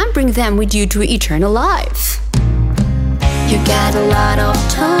 but you can't bring them with you to eternal life. You got a lot of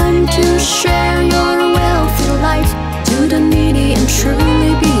time to share your wealthy life to the needy and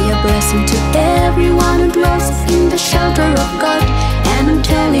truly be a blessing to everyone who dwells in the shelter of God. And I'm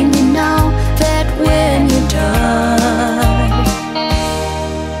telling you now that when you die,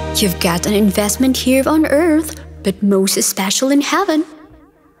 you've got an investment here on earth, but most special in heaven.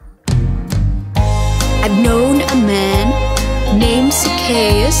 I've known a man named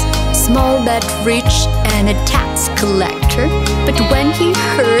Zacchaeus, small but rich and a tax collector. But when he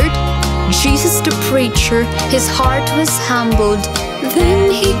heard Jesus the preacher, his heart was humbled,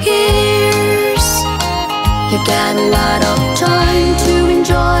 then he cares. You got a lot of time to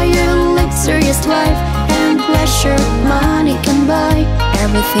enjoy your luxurious life and pleasure money can buy.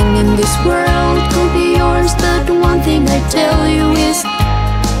 Everything in this world could be yours, but one thing I tell you is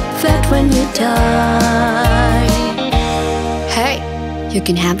that when you die, hey, you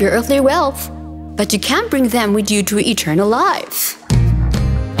can have your earthly wealth, but you can't bring them with you to eternal life.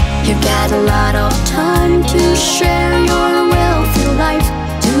 You got a lot of time to share your wealthy life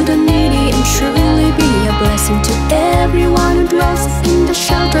to the needy and truly be a blessing to everyone who dwells in the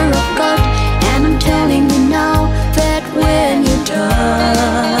shelter of God. And I'm telling you now that when you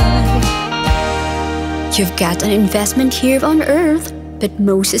die, you've got an investment here on earth, but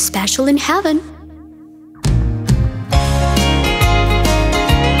most special in heaven.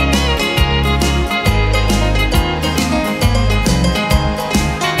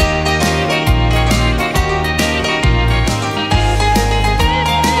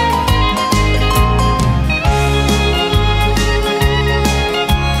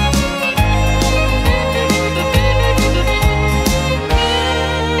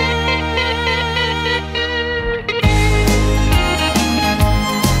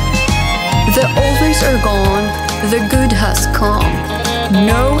 The old days are gone, the good has come.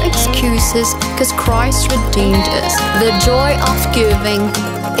 No excuses, cause Christ redeemed us. The joy of giving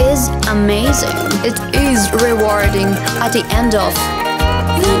is amazing. It is rewarding at the end of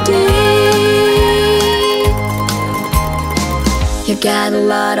the day. You got a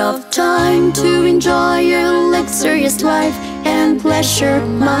lot of time to enjoy your luxurious life and pleasure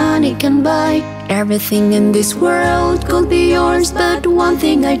money can buy. Everything in this world could be yours, but one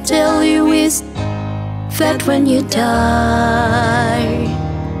thing I tell you is that when you die,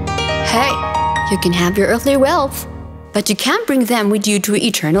 hey, you can have your earthly wealth, but you can't bring them with you to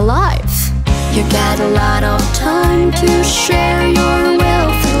eternal life. You got a lot of time to share your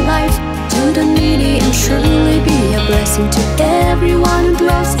wealthy life to the needy and truly be a blessing to everyone who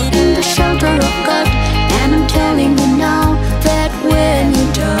dwells in the shelter of God. And I'm telling you now that when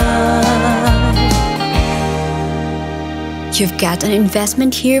you die, you've got an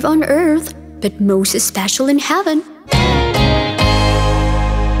investment here on earth, but most special in heaven.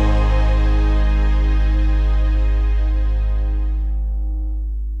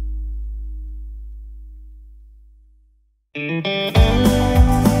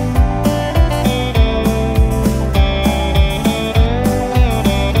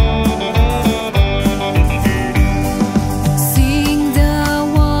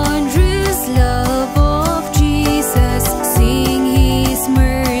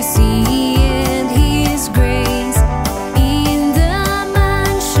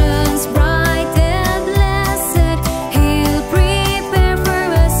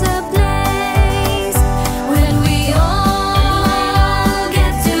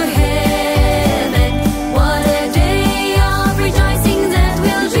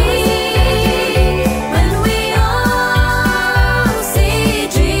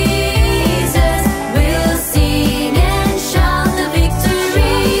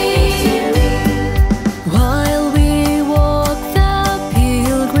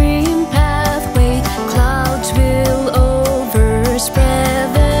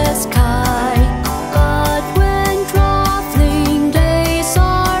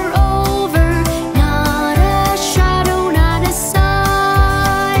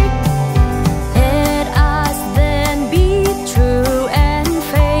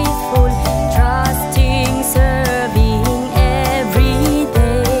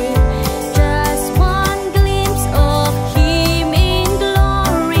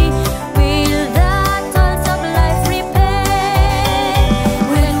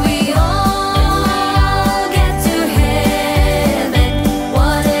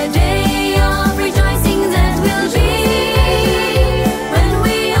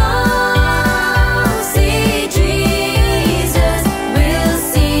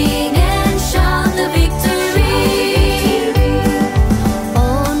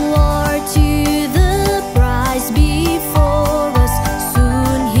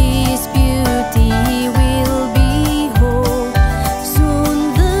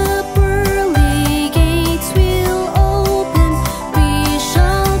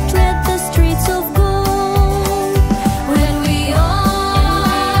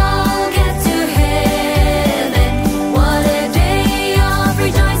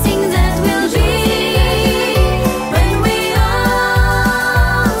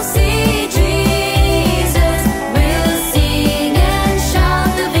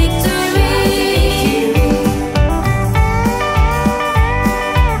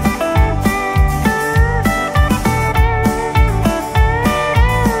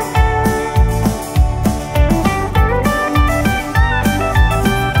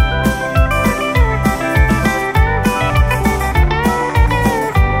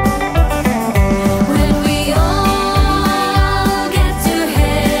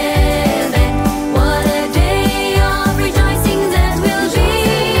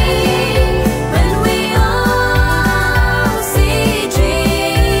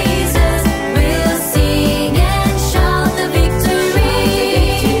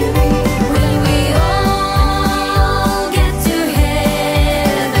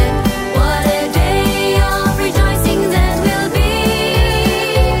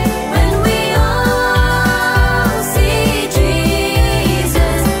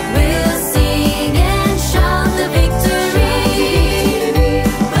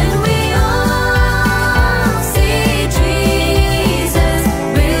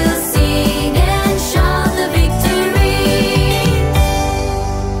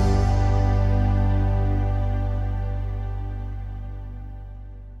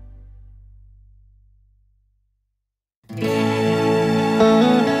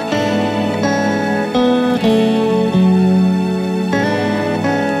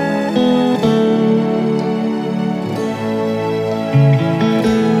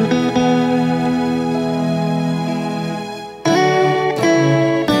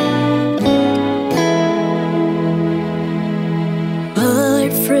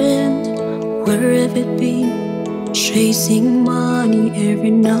 have you been? Chasing money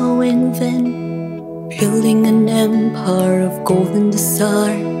every now and then, building an empire of gold and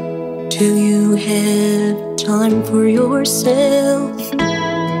desire. Do you have time for yourself?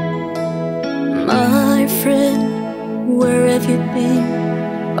 My friend, where have you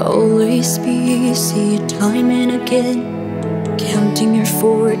been? Always busy time and again, counting your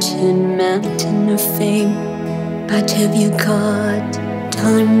fortune, mountain of fame. But have you got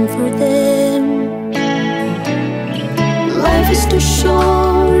time for them? Life is too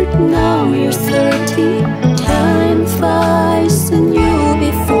short, now you're 30. Time flies and you'll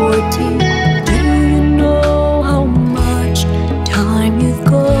be 40. Do you know how much time you've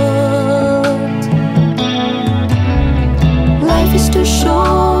got? Life is too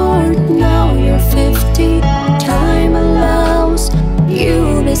short, now you're 50. Time allows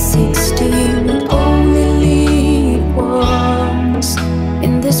you'll be 60. We only live once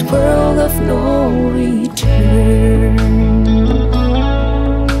in this world of no return.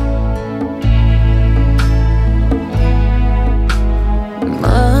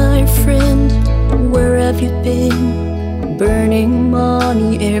 My friend, where have you been? Burning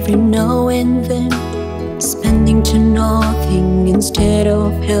money every now and then, spending to nothing instead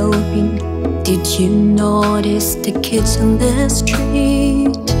of helping. Did you notice the kids on the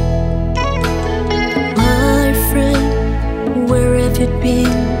street? My friend, where have you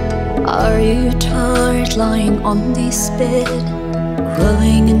been? Are you tired lying on this bed,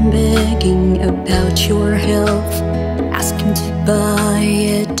 crying and begging about your health, asking to buy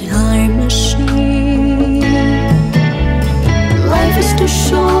a time machine? Life is too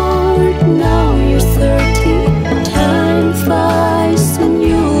short, now you're 30. Time flies and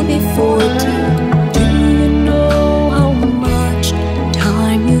you'll be 40. Do you know how much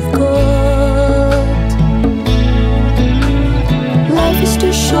time you've got? Life is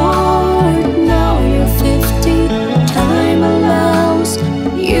too short, now you're 50. Time allows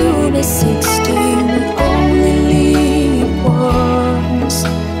you'll be 60. We only live once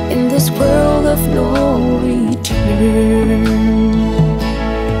in this world of no return.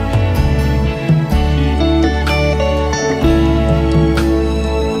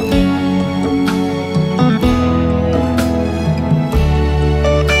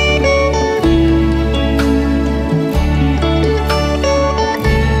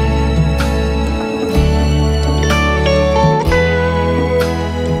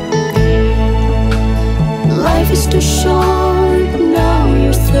 Life is too short, now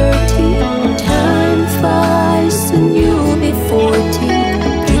you're 30. Time flies and you'll be 40.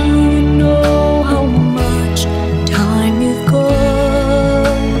 Do you know how much time you've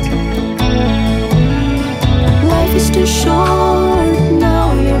got? Life is too short,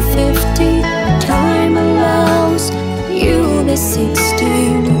 now you're 50. Time allows you'll be 60.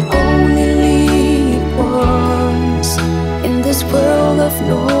 We only live once in this world of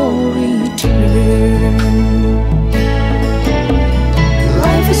no return.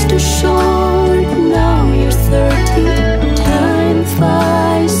 Life is too short, now you're 30. Time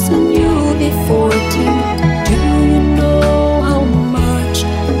flies and you'll be 40. Do you know how much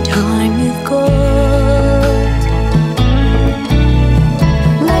time you've got?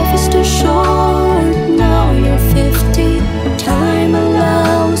 Life is too short, now you're 50. Time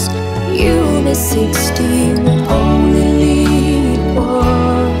allows you'll be 60. We only live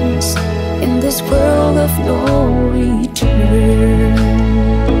once in this world of no return.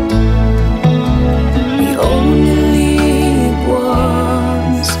 We only live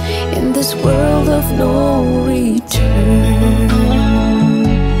once in this world of no return.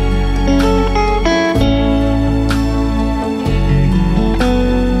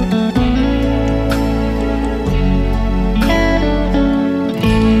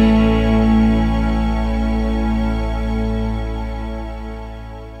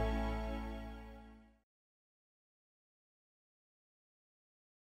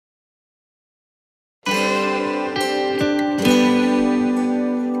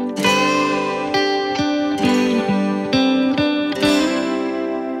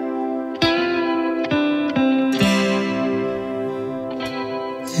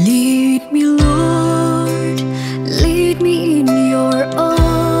 Lead me, Lord, lead me in your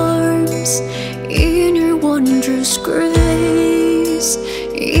arms, in your wondrous grace,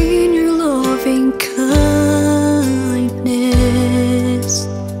 in your loving kindness.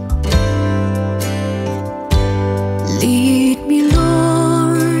 Lead me,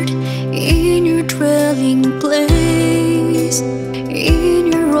 Lord, in your dwelling place,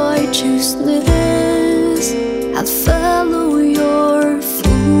 in your righteousness, I'll follow your footsteps.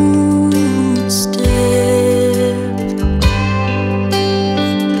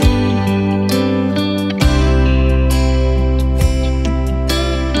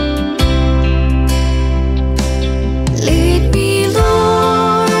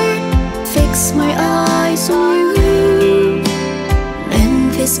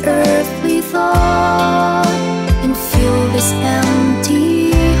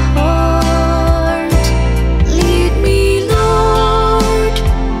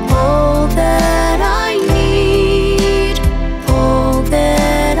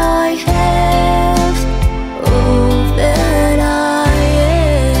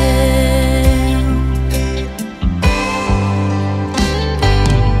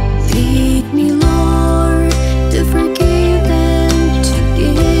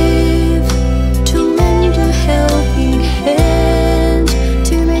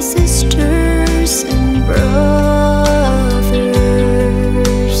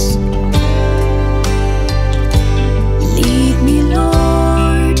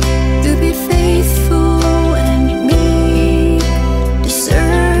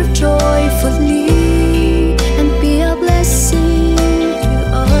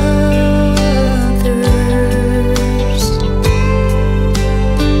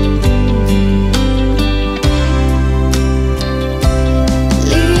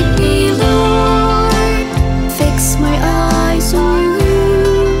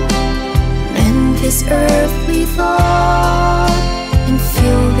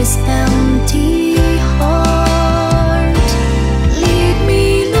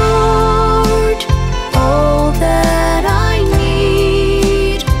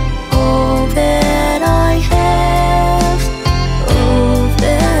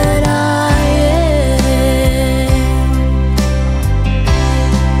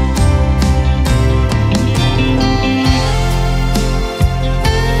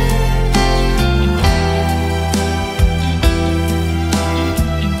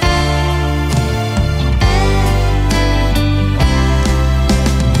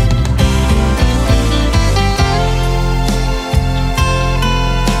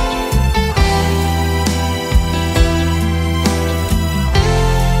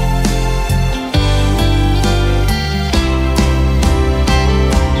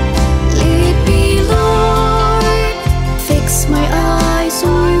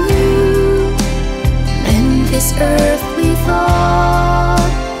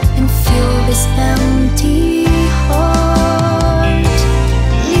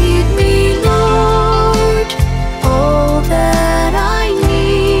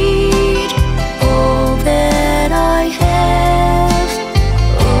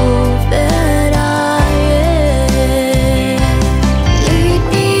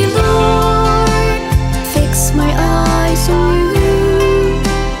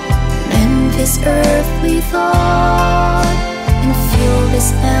 thought and fill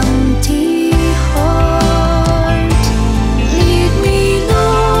this empty heart. Lead me,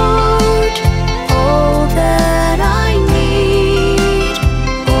 Lord, all that I need,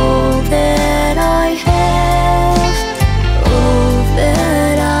 all that I have, all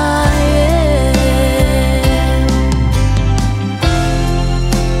that I am.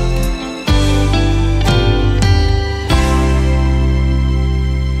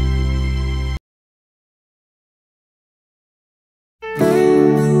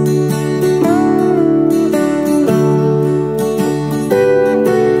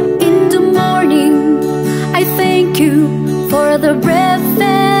 In the morning, I thank you for the breath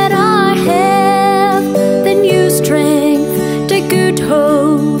that I have, the new strength, the good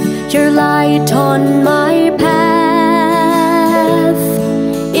hope, your light on my path.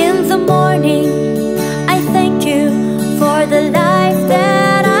 In the morning, I thank you for the life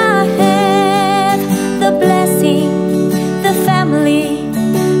that I have, the blessing, the family,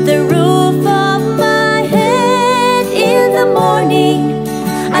 the roof of my head. In the morning,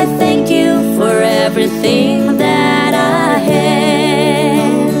 I thank you for everything that I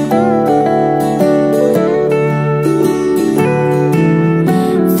have.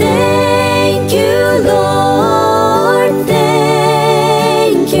 Thank you, Lord,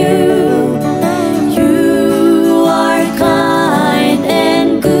 thank you. You are kind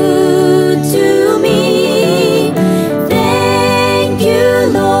and good to me. Thank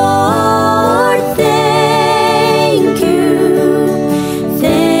you, Lord, thank you.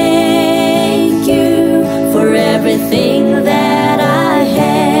 Thank you for everything that I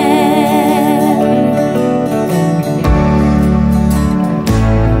have.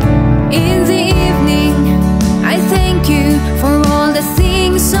 In the evening, I thank you for all the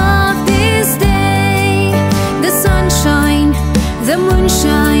things of this day. The sunshine, the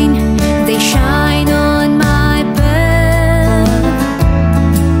moonshine, they shine on my path.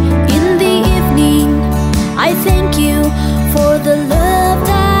 In the evening, I thank you for the love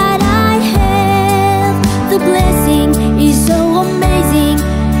that I have. The blessing is so amazing,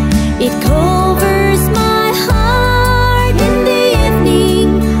 it covers my heart. In the evening,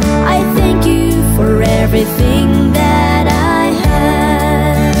 I thank you for everything that I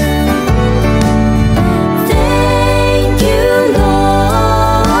have. Thank you,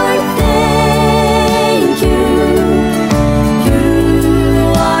 Lord, thank you.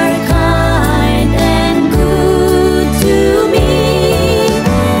 You are kind and good to me.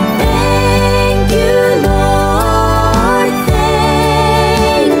 Thank you, Lord,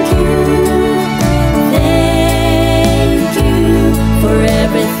 thank you. Thank you for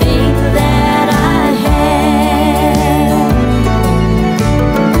everything that I have.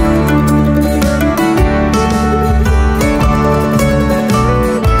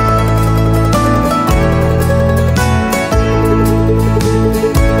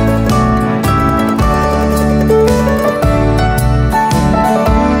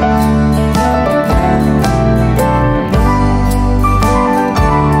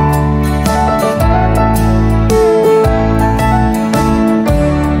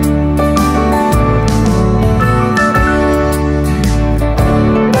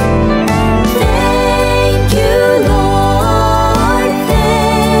 Thank you, Lord,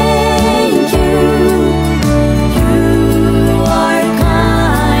 thank you. You are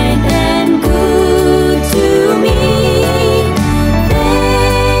kind and good to me.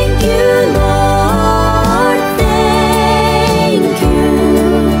 Thank you, Lord, thank you.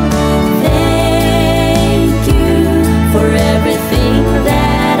 Thank you for everything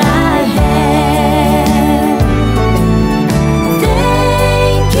that I have.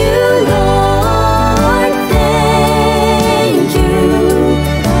 Thank you, Lord, thank you.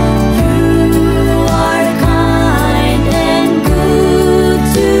 You are kind and good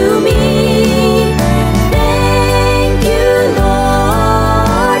to me. Thank you,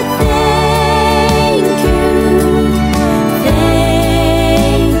 Lord, thank you.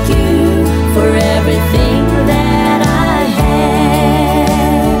 Thank you for everything that I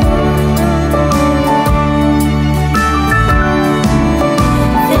have.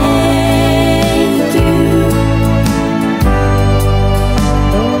 Thank you.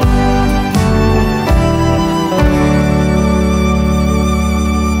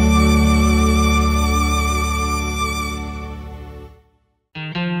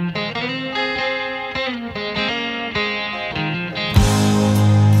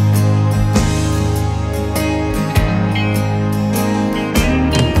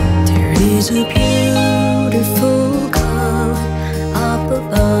 There is a beautiful God up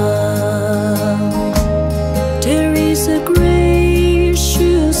above. There is a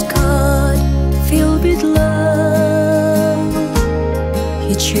gracious God filled with love.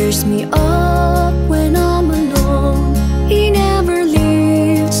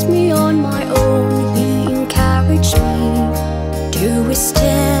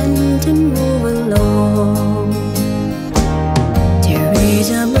 stand and move along. There is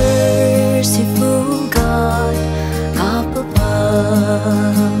a merciful God up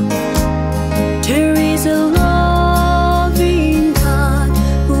above. There is a loving God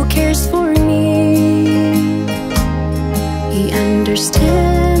who cares for me. He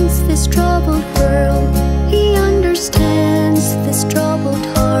understands this troubled world. He understands this troubled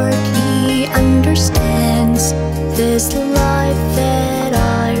heart. He understands this life that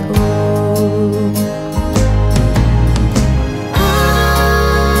I owe.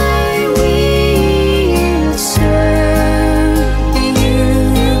 I will serve you.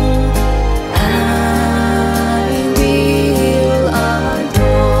 I will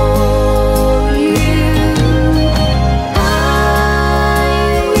adore you. I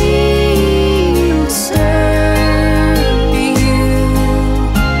will serve you.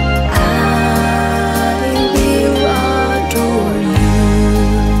 I will adore you.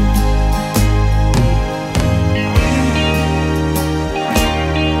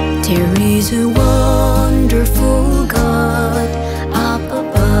 There is a wonderful God up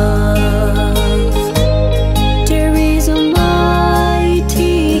above. There is a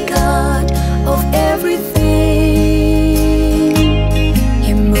mighty God of everything.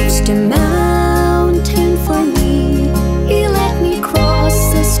 He moves the mountain for me. He let me cross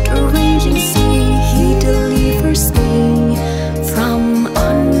this raging sea. He delivers me from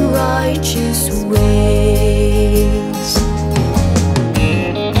unrighteous ways.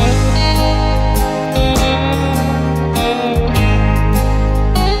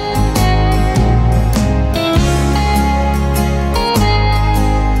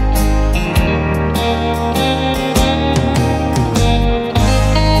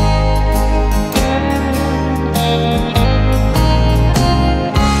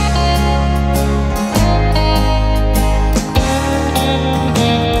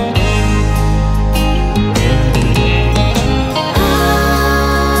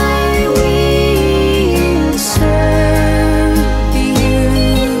 I will serve you.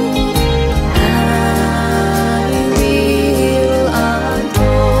 I will adore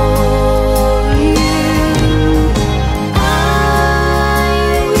you. I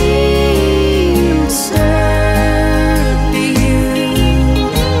will serve you.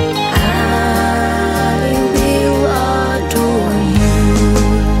 I will adore you.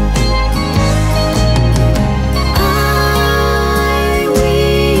 I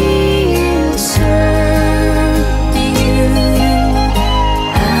will serve you.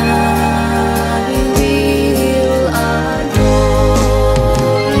 I will adore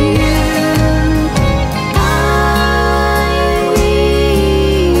you. I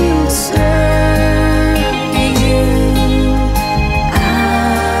will serve you. I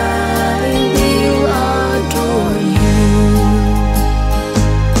will adore you.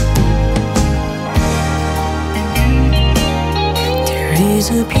 There is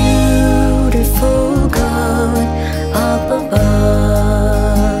a beautiful God up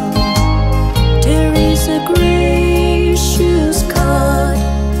above. There is a gracious God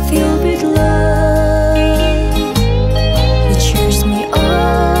filled with love. He cheers me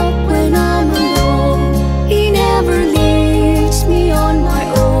up when I'm alone. He never leaves me on my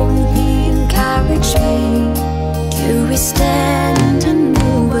own. He encourages me to withstand and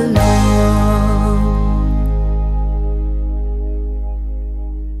move along.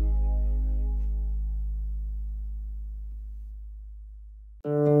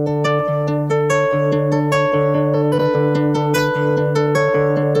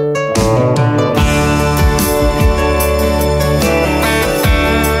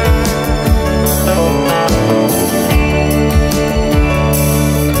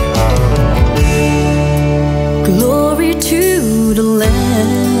 Glory to the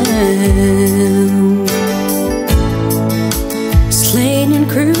Lamb, slain and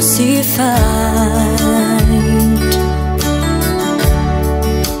crucified.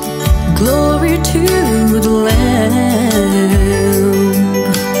 Glory to the Lamb,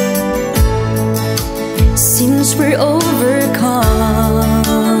 sins were overcome.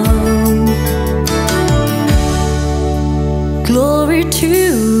 Glory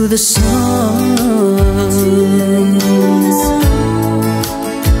to the Son,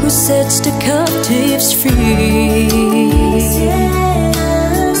 who sets the captives free.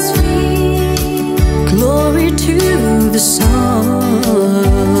 Glory to the Son,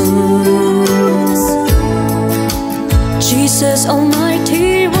 Jesus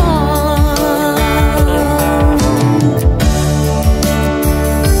Almighty One.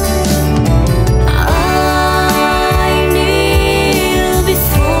 I kneel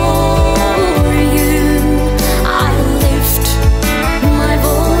before you, I lift my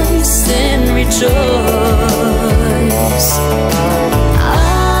rejoice. I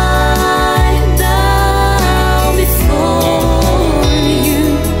bow before you,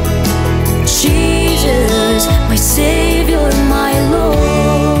 Jesus, my Savior, my Lord.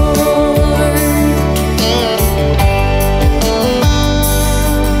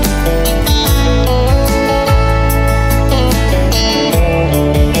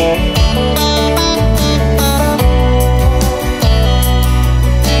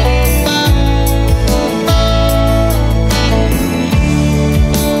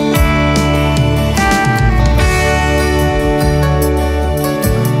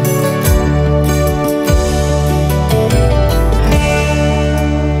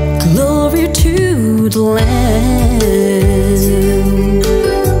 Glory to the Lamb.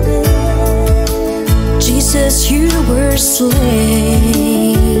 Jesus, you were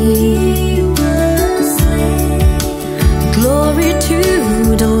slain. Glory to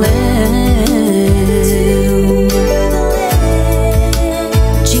the Lamb.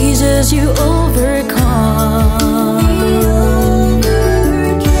 Jesus, you overcome.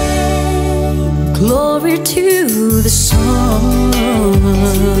 Glory to the Son.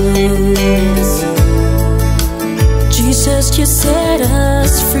 Jesus, you set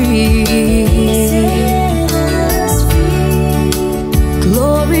us free.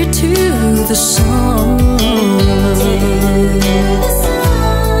 Glory to the Son.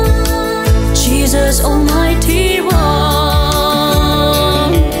 Jesus, Almighty One.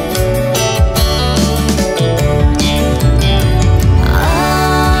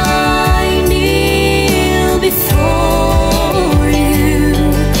 I kneel before you.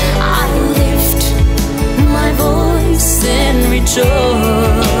 I lift my voice and rejoice.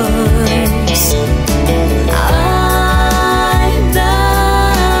 I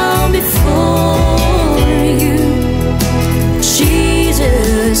bow before you,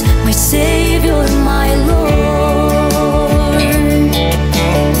 Jesus, my Savior, my Lord.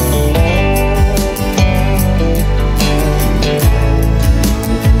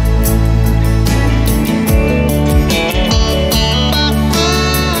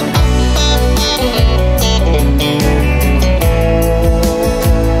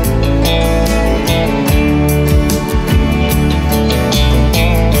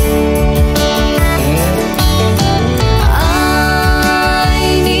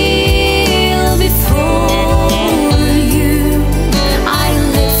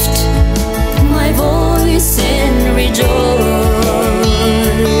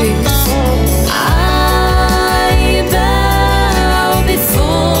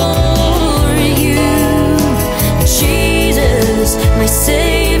 My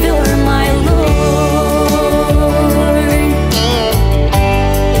Savior, my Lord.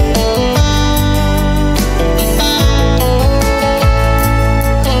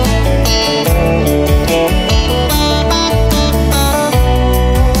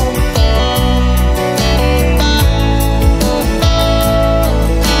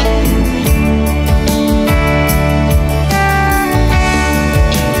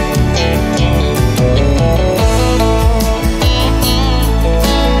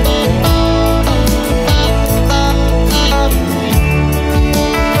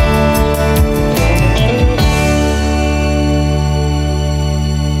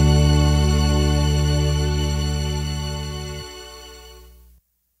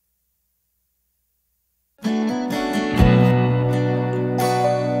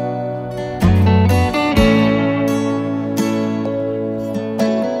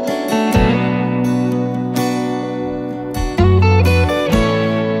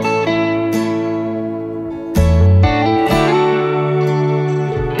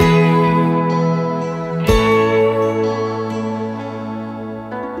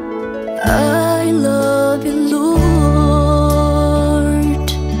 I love you, Lord.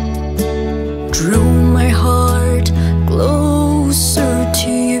 Drew my heart closer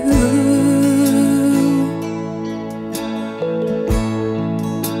to you.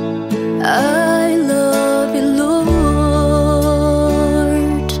 I love you, Lord.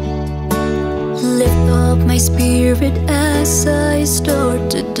 Lift up my spirit as I start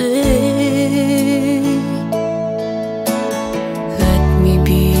today. Let me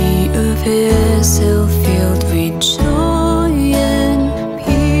be a vessel filled with joy and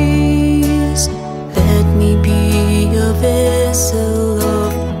peace. Let me be a vessel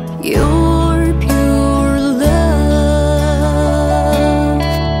of your pure love.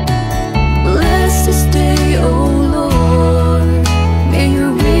 Bless this day, O Lord. May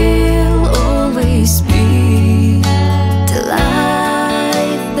your will always be the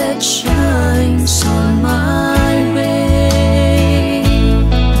light that shines.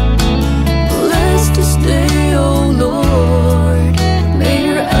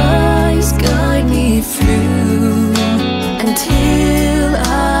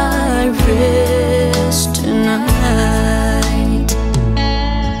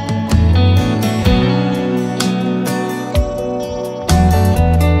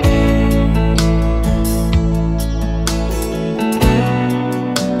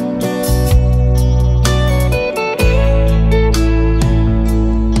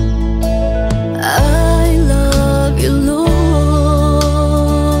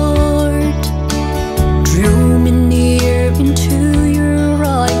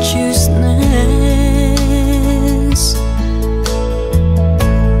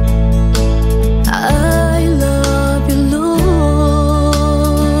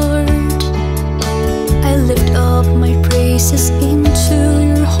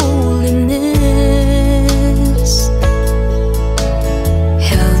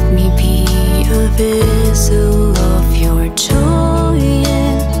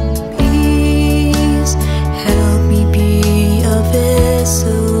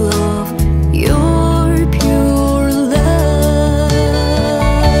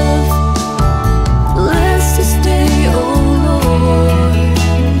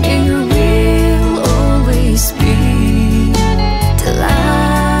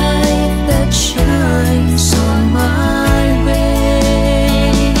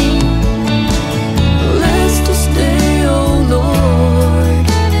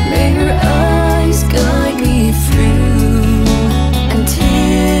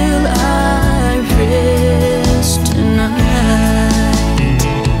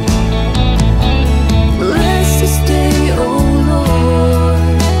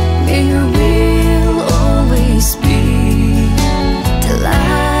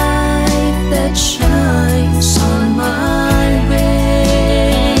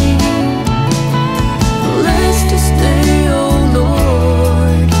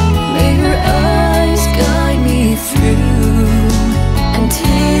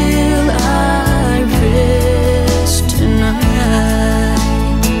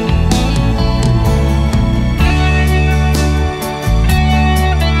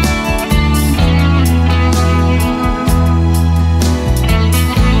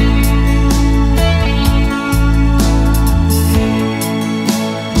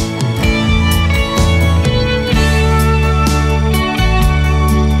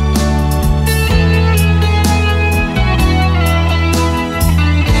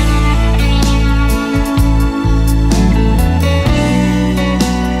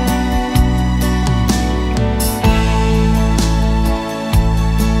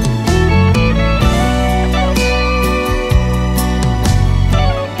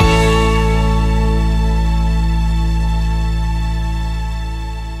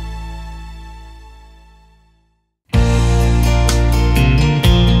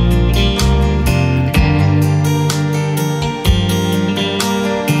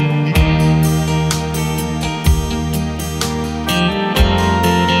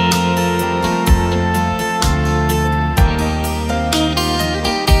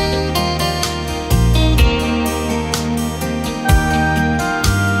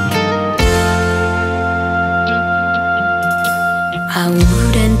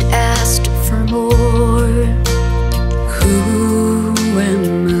 haven't asked for more. Who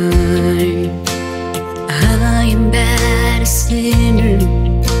am I? I am bad, a sinner,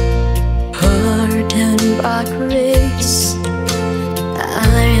 pardoned by grace.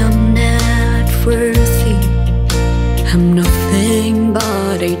 I am not worthy, I'm nothing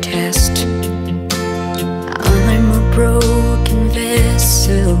but a test. I'm a broken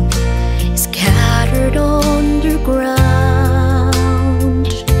vessel, scattered underground.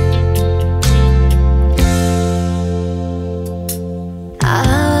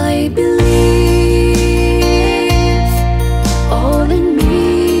 I believe all in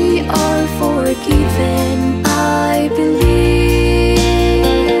me are forgiven. I believe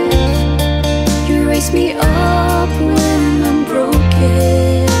you raise me up when I'm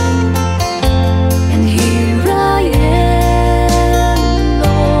broken. And here I am,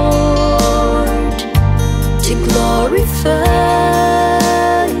 Lord, to glorify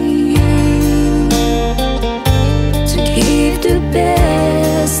you, to give the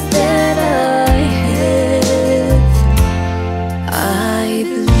best that I have. I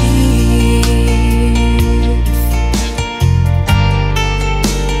believe.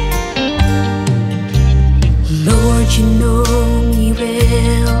 Lord, you know me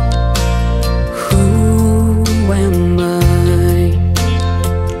well. Who am I?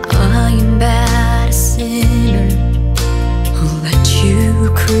 I am bad, a sinner, who let you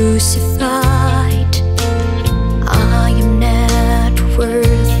crucified. I am not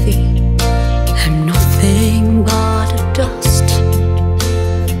worthy, I'm nothing but a dust.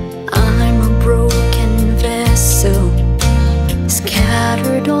 I'm a broken vessel,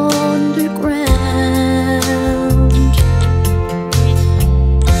 scattered on the ground.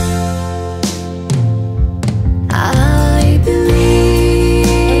 I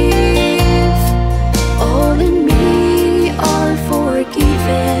believe all in me are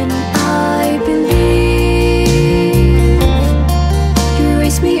forgiven. I believe you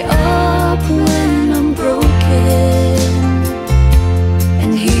raise me up when I'm broken.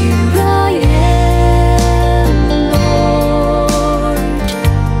 And here I am, Lord,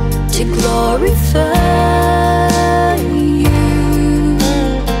 to glorify you,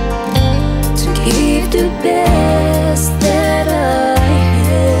 to give the best that I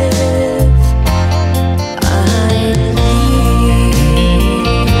have. I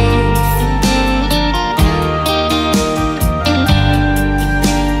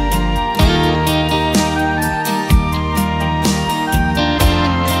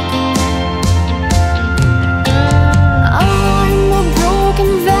I'm a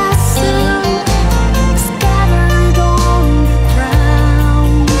broken vessel, scattered on the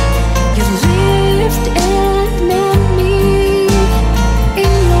ground. You lived and made me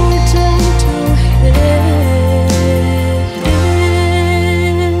in your gentle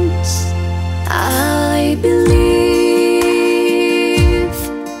hands. I believe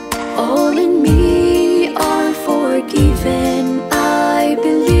all in me are forgiven. I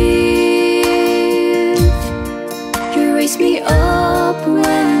believe you raise me up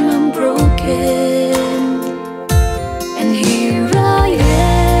when I'm broken. And here I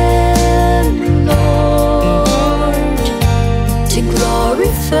am, Lord, to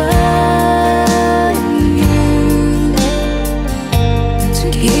glorify you, to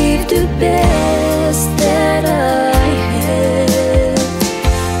give the best that I have.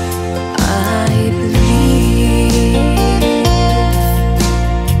 I believe.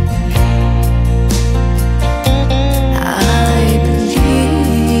 I believe.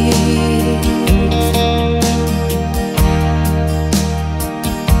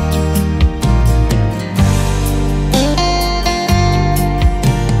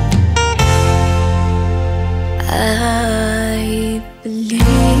 I believe.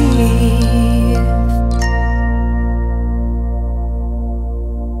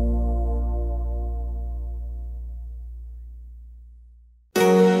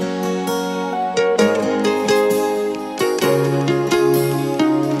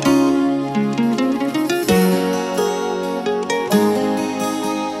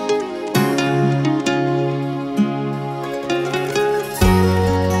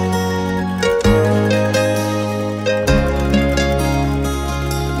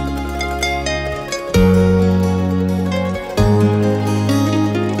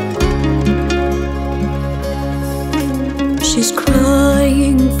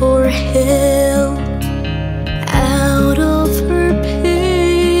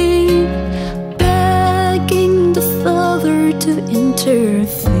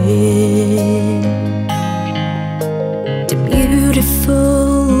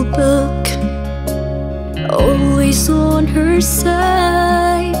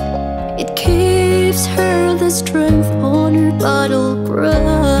 strength on her battle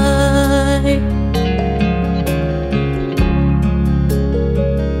cry.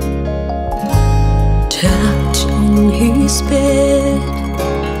 Tapped on his bed,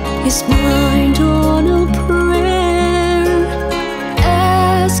 his mind on a prayer,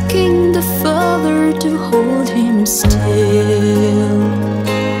 asking the Father to hold him still.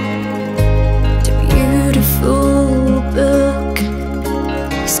 The beautiful book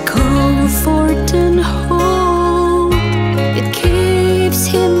is comfort and hope. It gives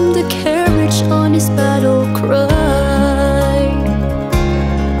him the courage on his battle cry.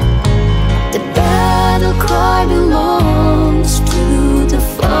 The battle cry belongs to the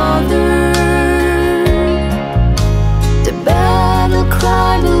Father. The battle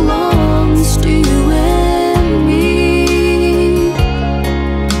cry belongs to you and me.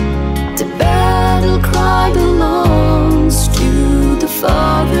 The battle cry belongs to the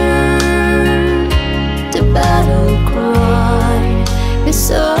Father. The battle cry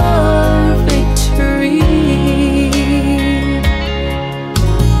is our victory.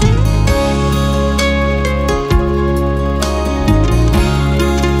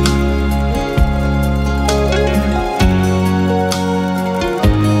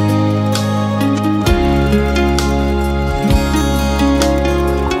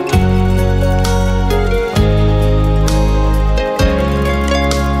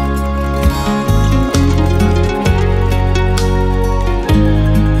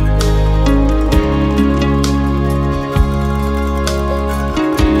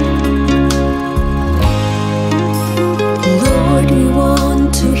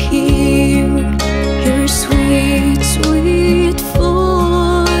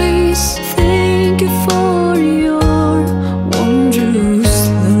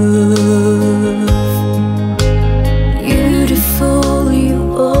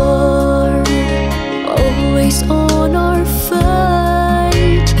 On our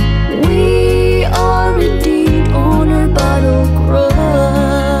fight, we are indeed on our battle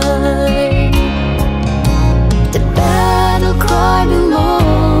cry. The battle cry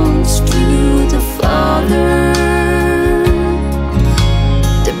belongs to the Father.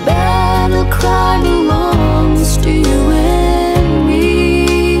 The battle cry belongs to you and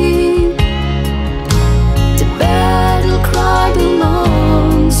me. The battle cry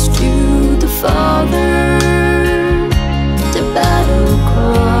belongs to the Father.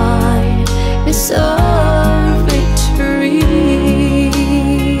 It's our victory.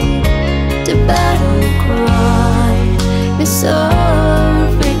 The battle cry is our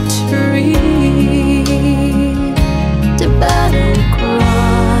victory. The battle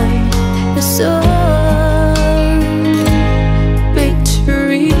cry is our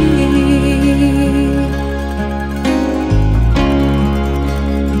victory.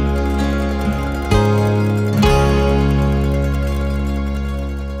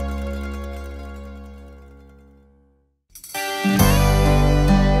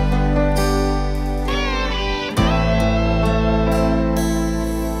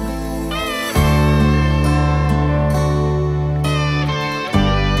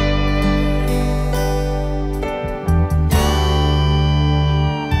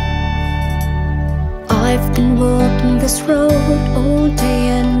 I've been walking this road all day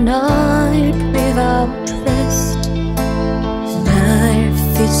and night without rest.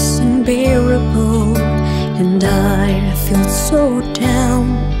 Life is unbearable and I feel so down.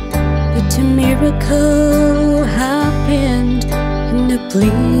 But a miracle happened in the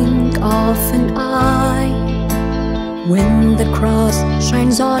blink of an eye. When the cross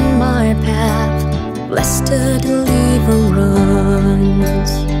shines on my path, blessed the deliverance.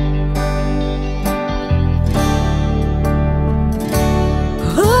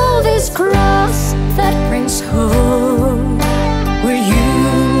 This cross that brings hope, where you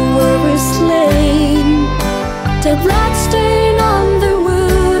were slain. The blood stain on the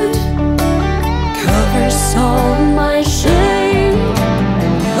wood covers all my shame.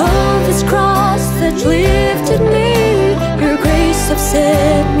 Oh, this cross that lifted me, your grace has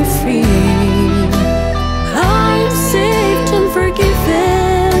set me free. I am saved and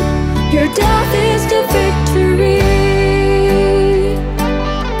forgiven, your death is the victory.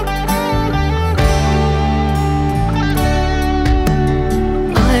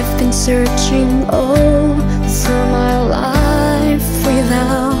 Searching all through my life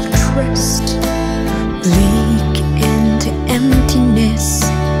without rest, bleak and emptiness,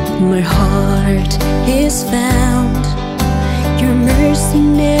 my heart is found. Your mercy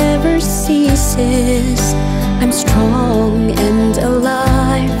never ceases, I'm strong and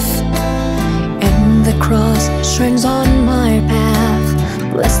alive, and the cross shines on my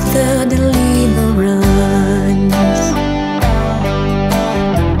path, bless the deliverance.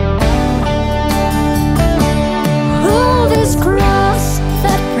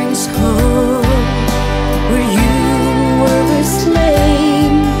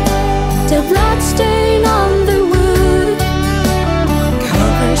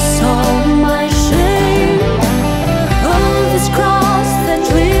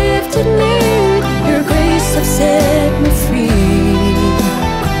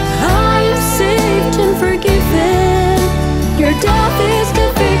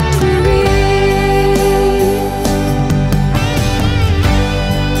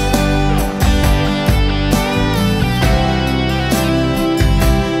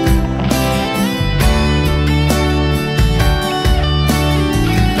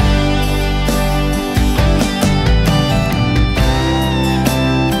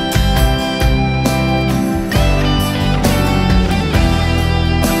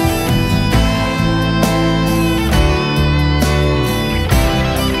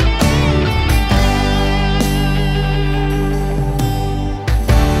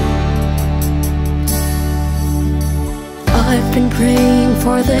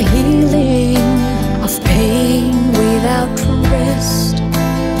 for the healing of pain without rest.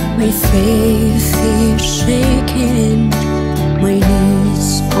 My faith is shaken, my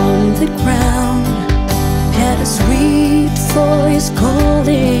knees on the ground, and a sweet voice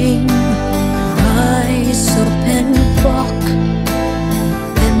calling, rise up and walk.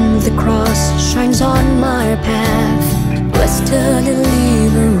 And the cross shines on my path, blessed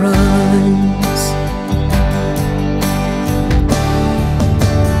deliverance.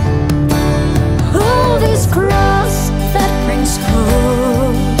 Oh, this cross that brings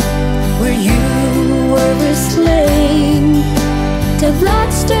hope, where you were slain, the blood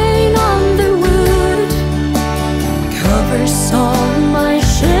stain on the wood covers all my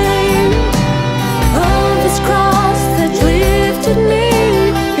shame. Oh, this cross that lifted me,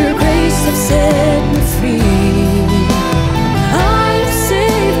 your grace has set me free. I'm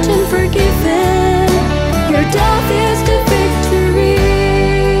saved and forgiven, your death is the victory.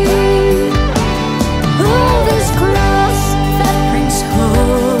 Oh, this cross that brings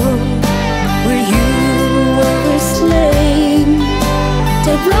hope, where you were slain,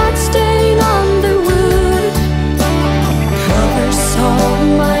 the blood stain on the wood covers all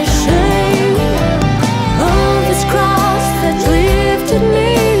my shame. Oh, this cross that lifted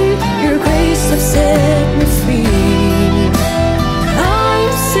me, your grace has set me free.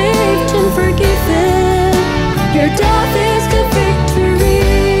 I'm saved and forgiven, your death is the victory.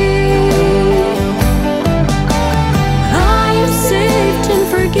 I'm saved and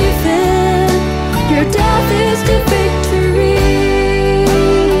forgiven, your death is the victory.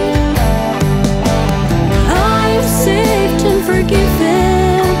 I'm saved and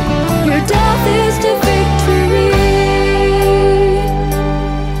forgiven, your death is the victory.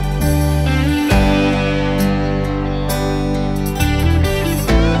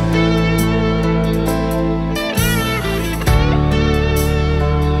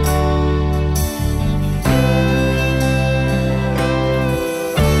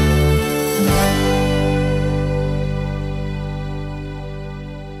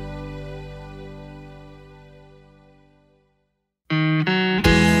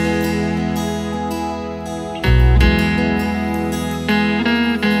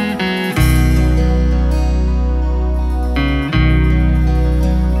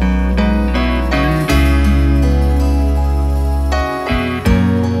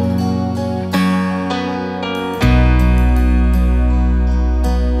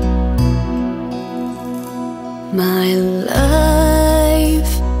 My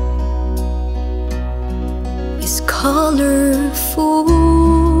life is colorful,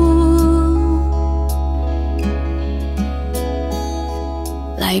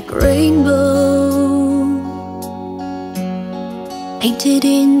 like rainbow painted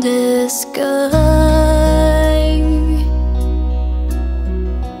in the sky.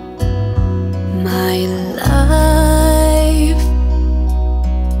 My life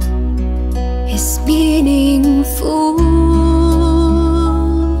is meaningful.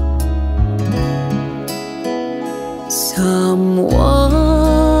 Someone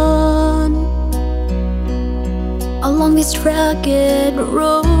along this rugged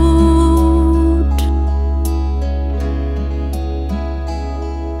road,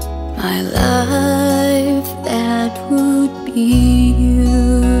 my life that would be you.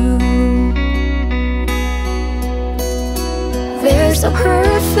 There's a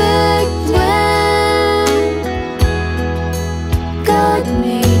perfect plan God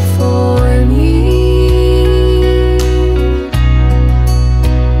made for me.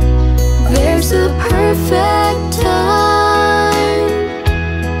 There's a perfect time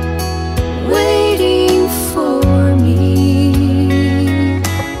waiting for me.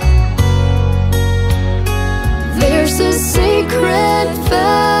 There's a sacred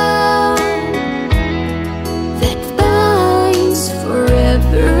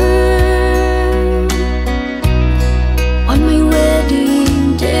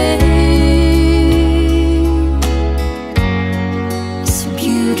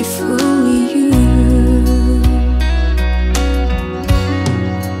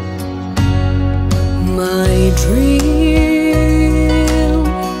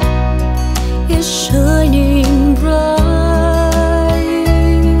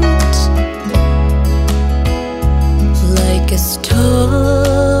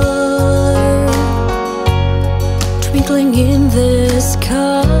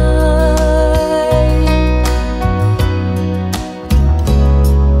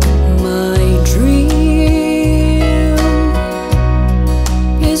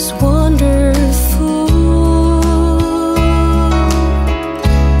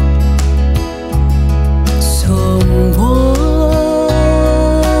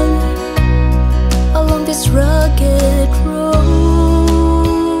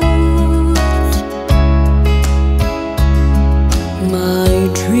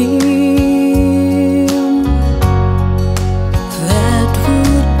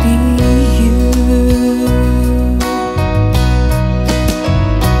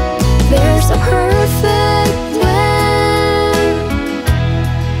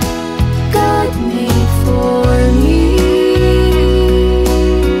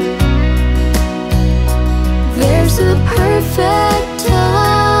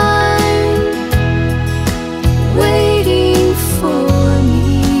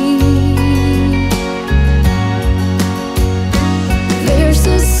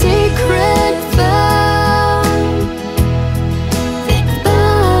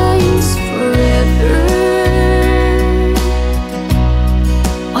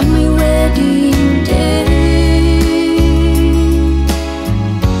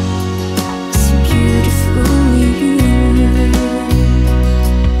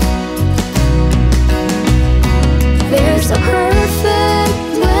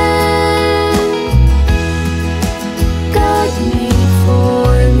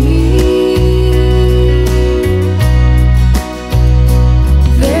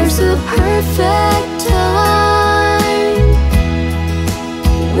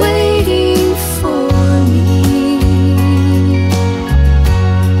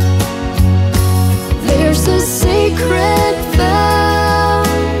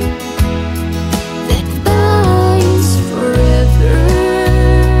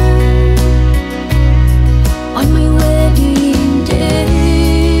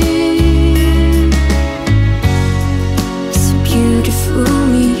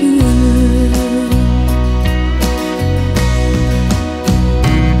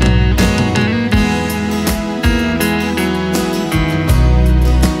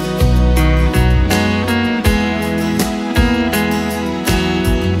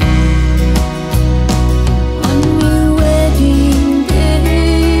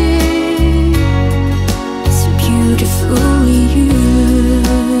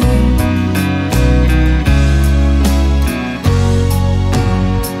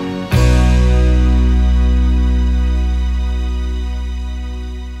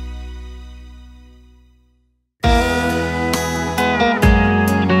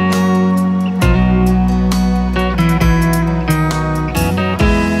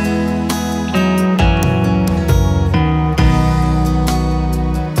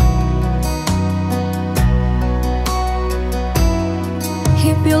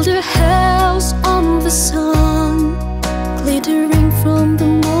build a house on the sun, glittering from the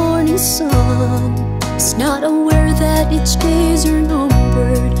morning sun. It's not aware that its days are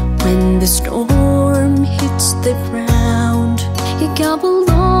numbered when the storm hits the ground. It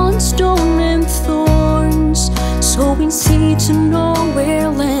gambled on stone and thorns, sowing seeds to nowhere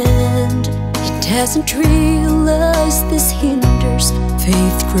land. It hasn't realized this hinders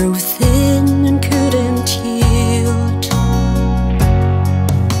faith grow thin and couldn't yield.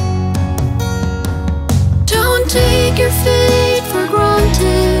 Don't take your fate for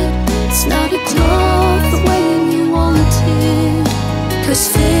granted. It's not a cloth the way you want it, 'cause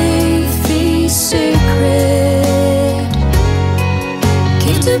faith is sacred.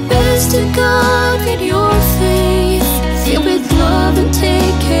 Give the best to God with your faith. Fill with love and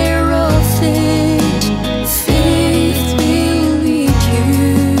take care of it. Faith will lead you.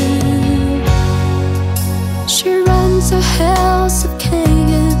 She runs a house of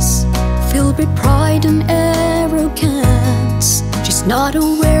chaos, filled with pride and arrogance. She's not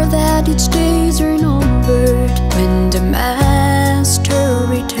aware that its days are numbered when the master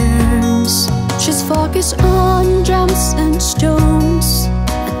returns. She's focused on gems and stones,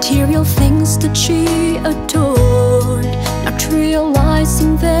 material things that she adored, not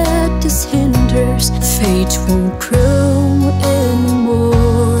realizing that this hinders faith won't grow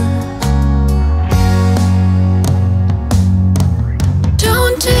anymore.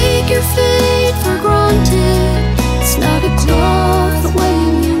 Don't take your faith for granted. It's not a cloth the way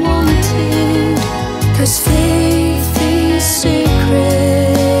you want it, 'cause faith is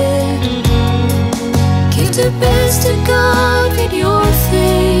sacred. Give the best to God with your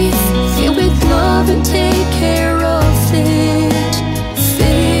faith. Fill with love and take care of it.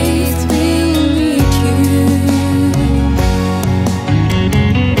 Faith will lead you.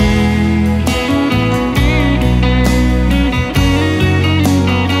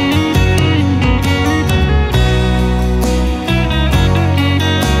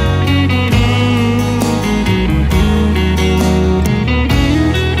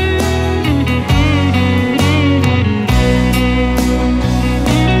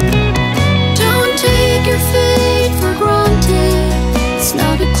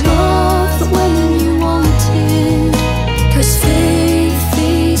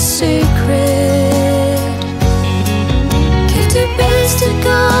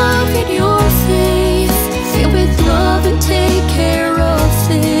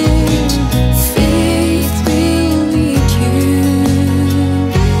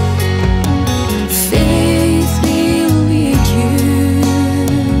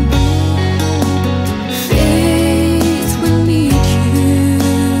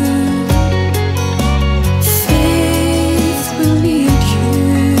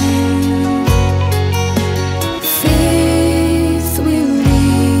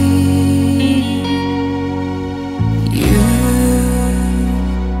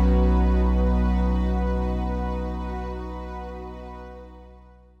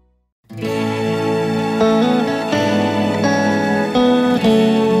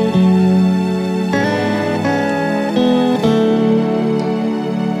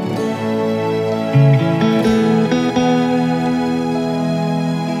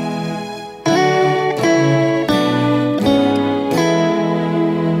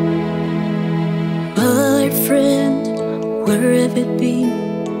 Where have it been?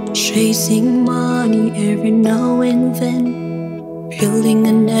 Chasing money every now and then, building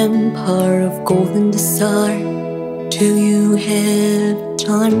an empire of gold and desire. Do you have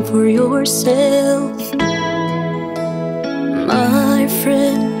time for yourself? My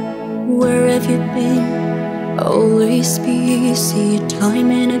friend, where have you been? Always busy time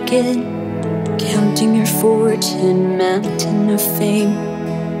and again, counting your fortune, mountain of fame.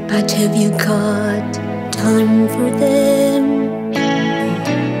 But have you got time for them?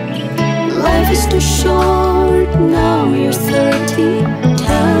 Life is too short, now you're 30.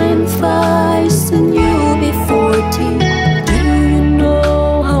 Time flies and you'll be 40. Do you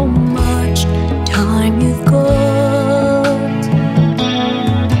know how much time you've got?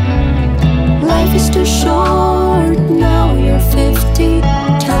 Life is too short, now you're 50.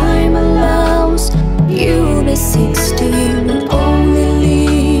 Time allows you'll be 60. We'll only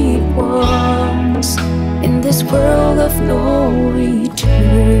live once in this world of no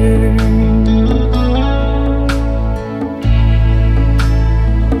return.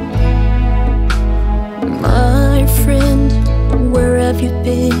 My friend, where have you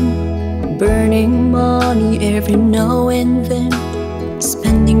been? Burning money every now and then,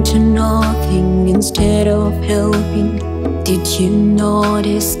 spending to nothing instead of helping. Did you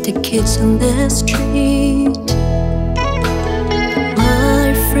notice the kids on the street?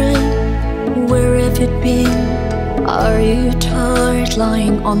 My friend, it been? Are you tired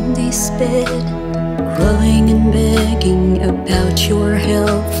lying on this bed, crying and begging about your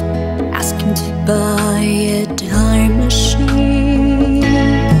health, asking to buy a time machine?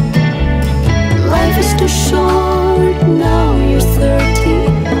 Life is too short, now you're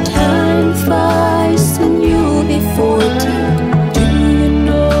 30. Time flies and you'll be 40. Do you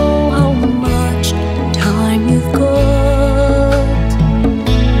know how much time you've got?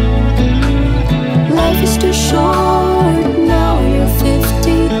 Life is too short, now you're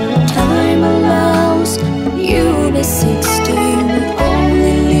 50. Time allows you'll be 60. We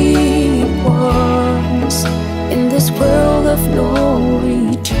only live once in this world of no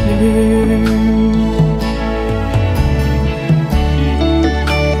return.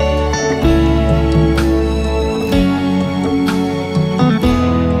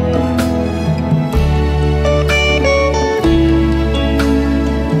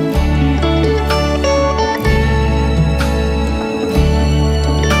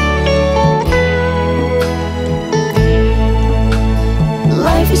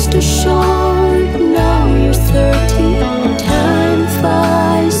 Life is too short, now you're 30. Time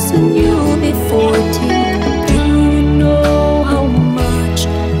flies and you'll be 40. Do you know how much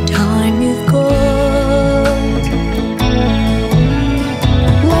time you've got?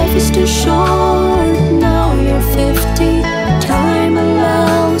 Life is too short, now you're 50. Time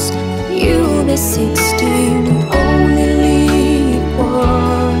allows you'll be 60. We only live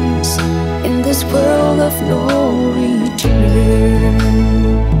once in this world of no return.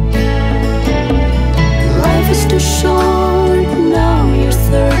 Life is too short, now you're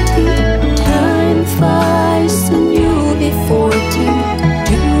 30. Time flies and you'll be 40.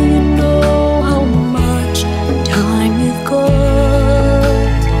 Do you know how much time you've got?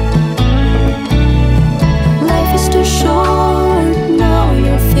 Life is too short, now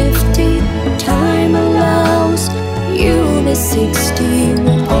you're 50. Time allows you'll be 60.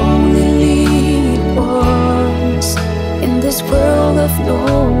 We'll only live once in this world of no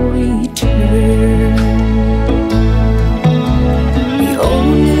return.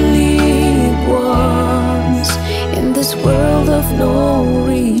 This world of no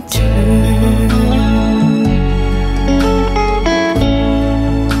return.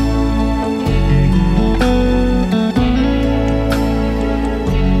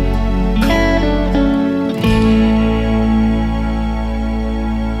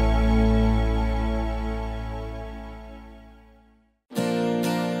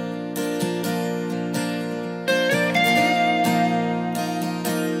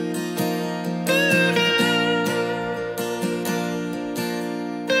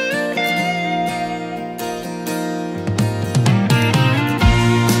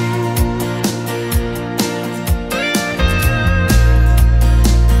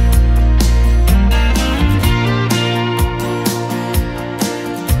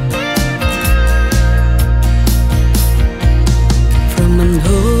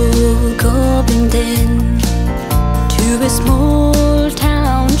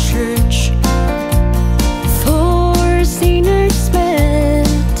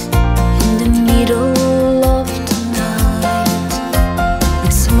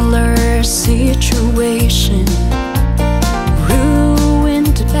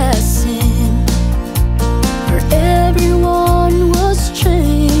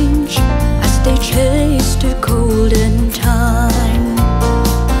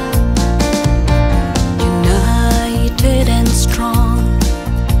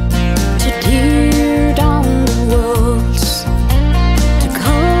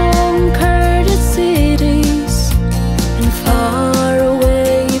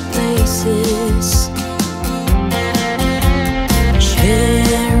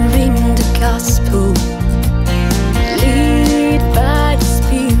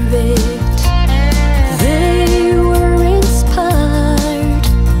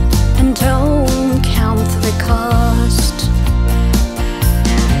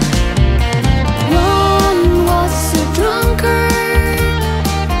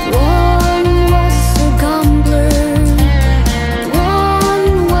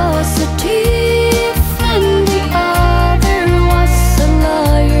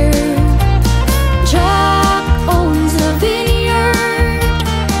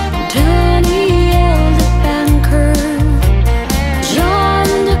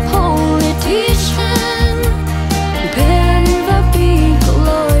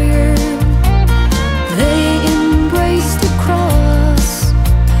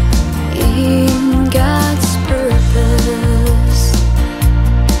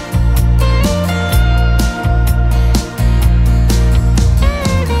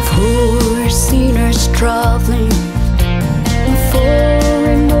 traveling for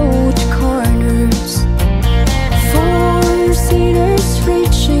remote corners, for sinners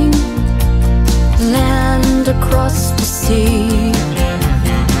reaching land across the sea,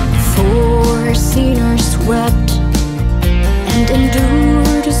 for sinners wept and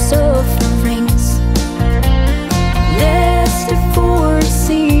endured sufferings, lest for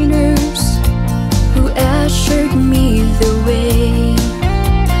sinners who ushered me the way.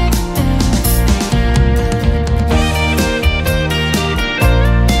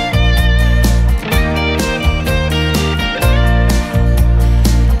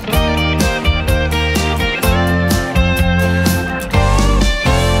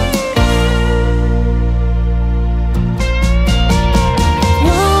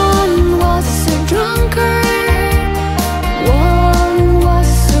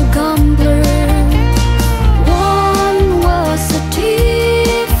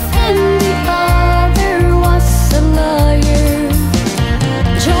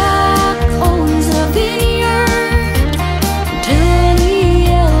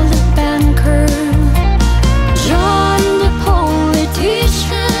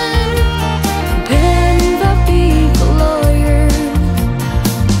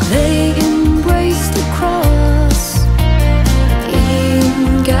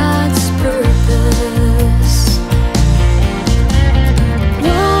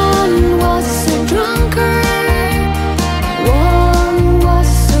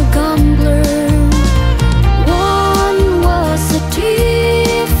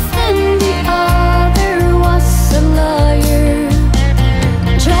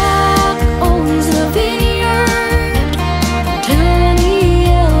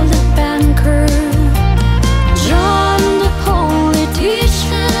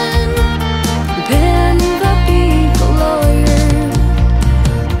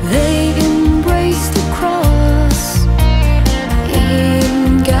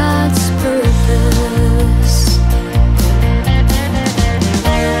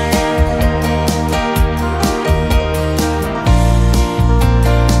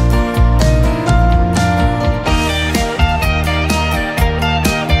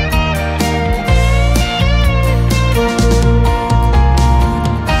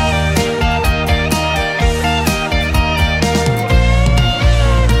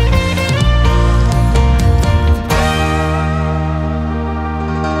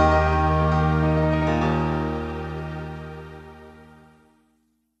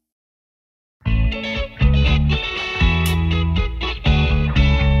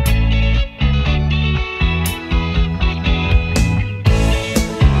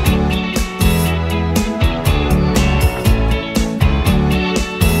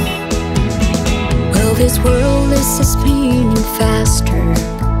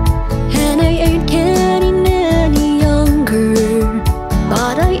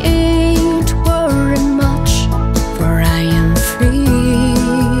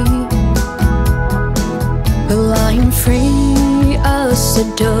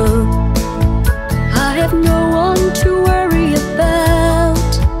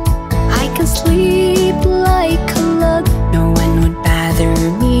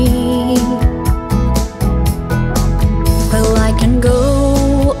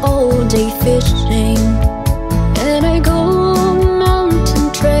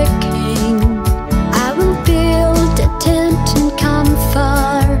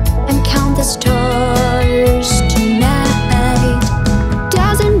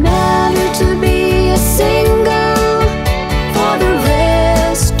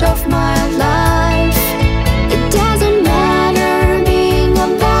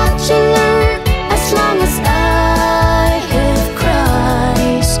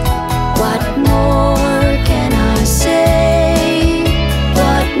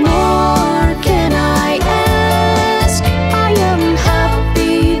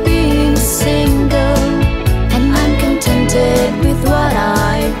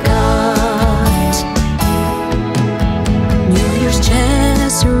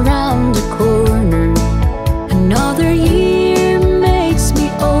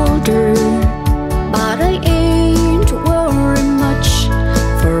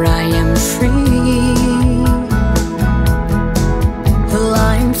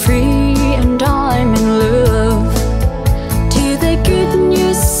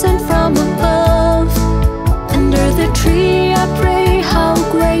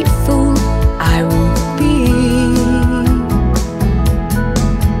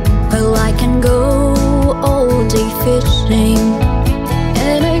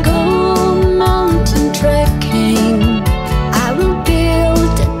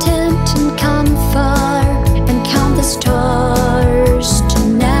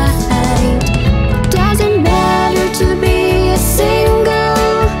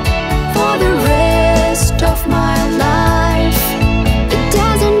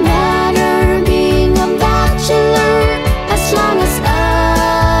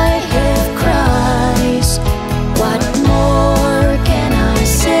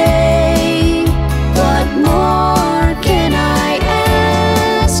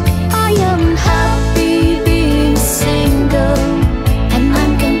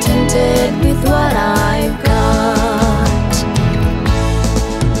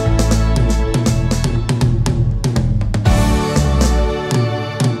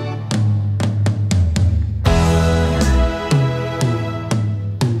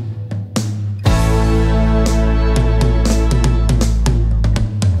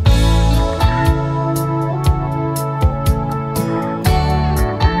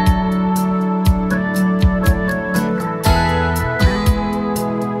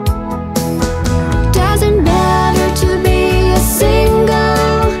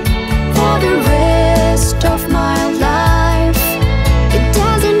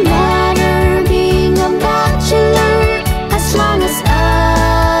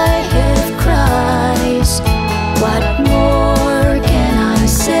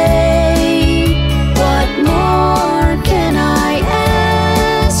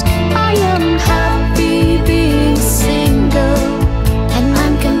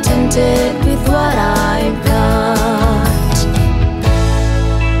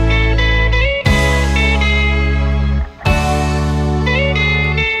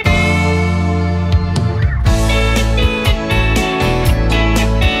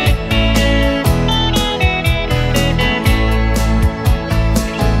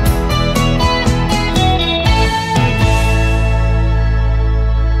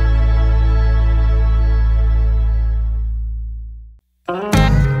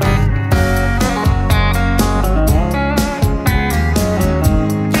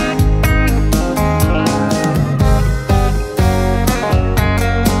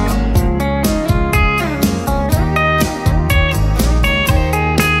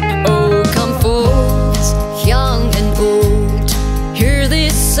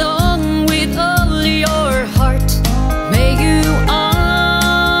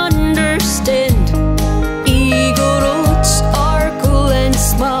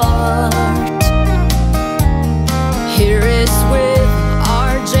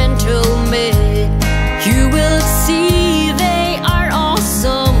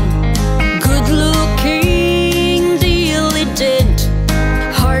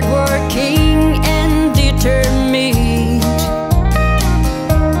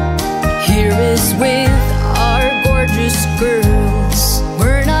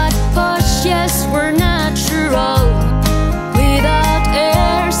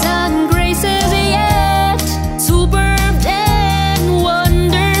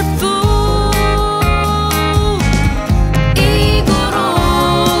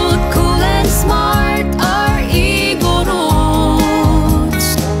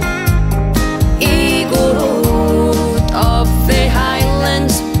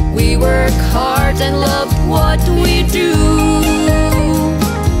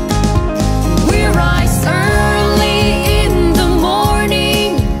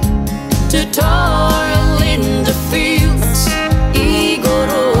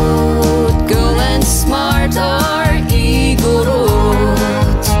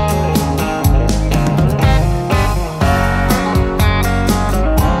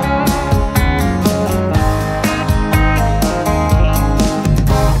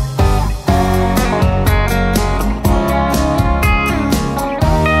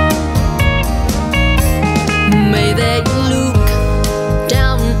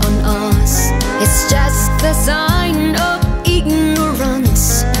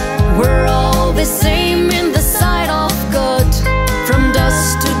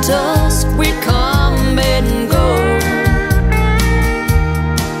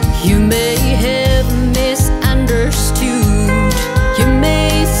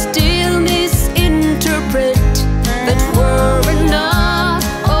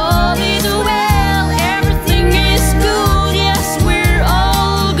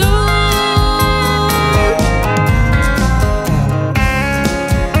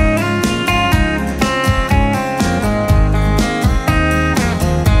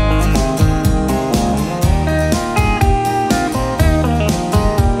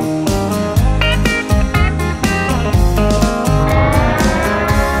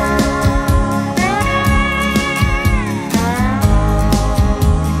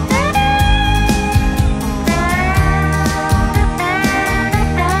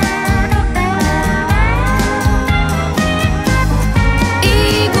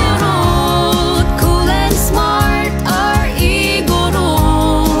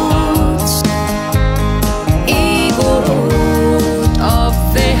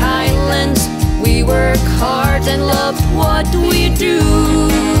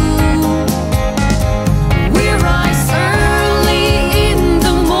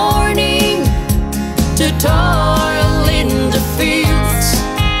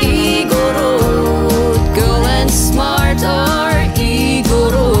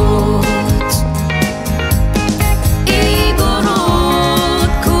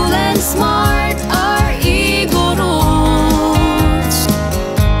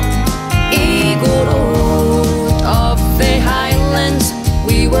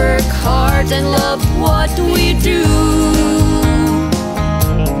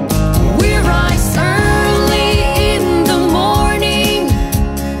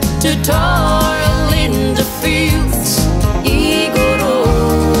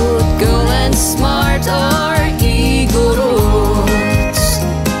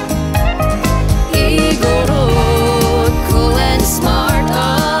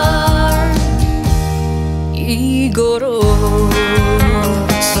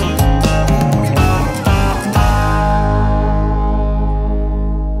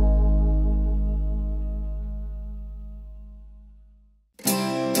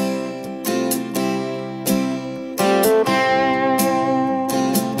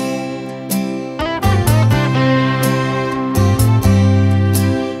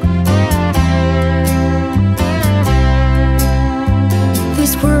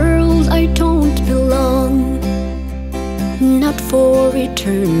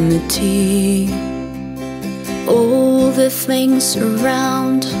 things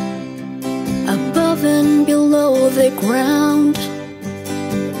around, above and below the ground.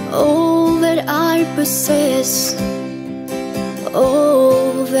 All that I possess,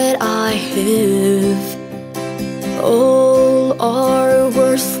 all that I have, all are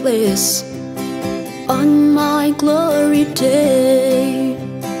worthless on my glory day.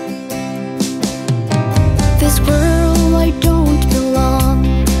 This world I don't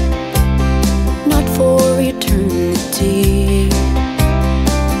belong, not for eternity.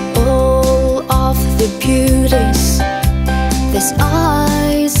 All of the beauties these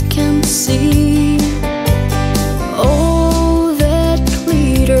eyes can see, all that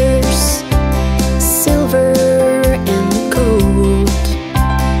glitters, silver and gold,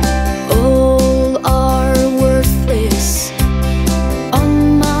 all are worthless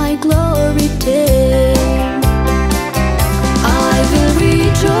on my glory day. I will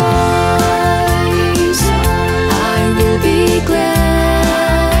rejoice, I will be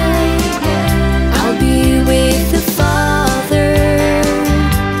glad, I'll be with the Father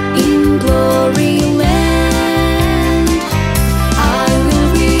in glory land. I will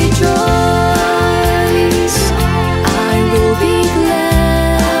rejoice, I will be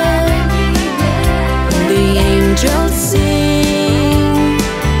glad. The angels sing,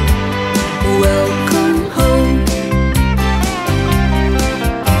 welcome home.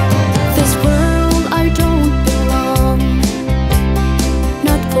 This world I don't belong,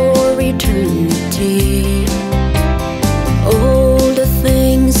 not for eternity. All the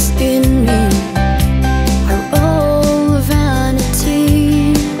things in me are all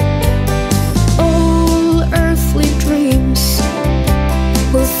vanity. All earthly dreams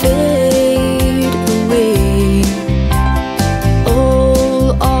will fade away.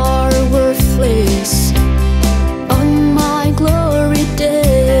 All are worthless on my glory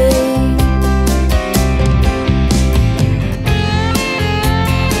day.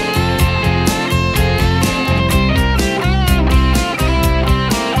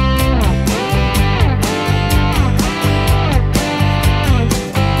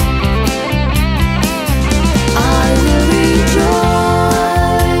 I will rejoice,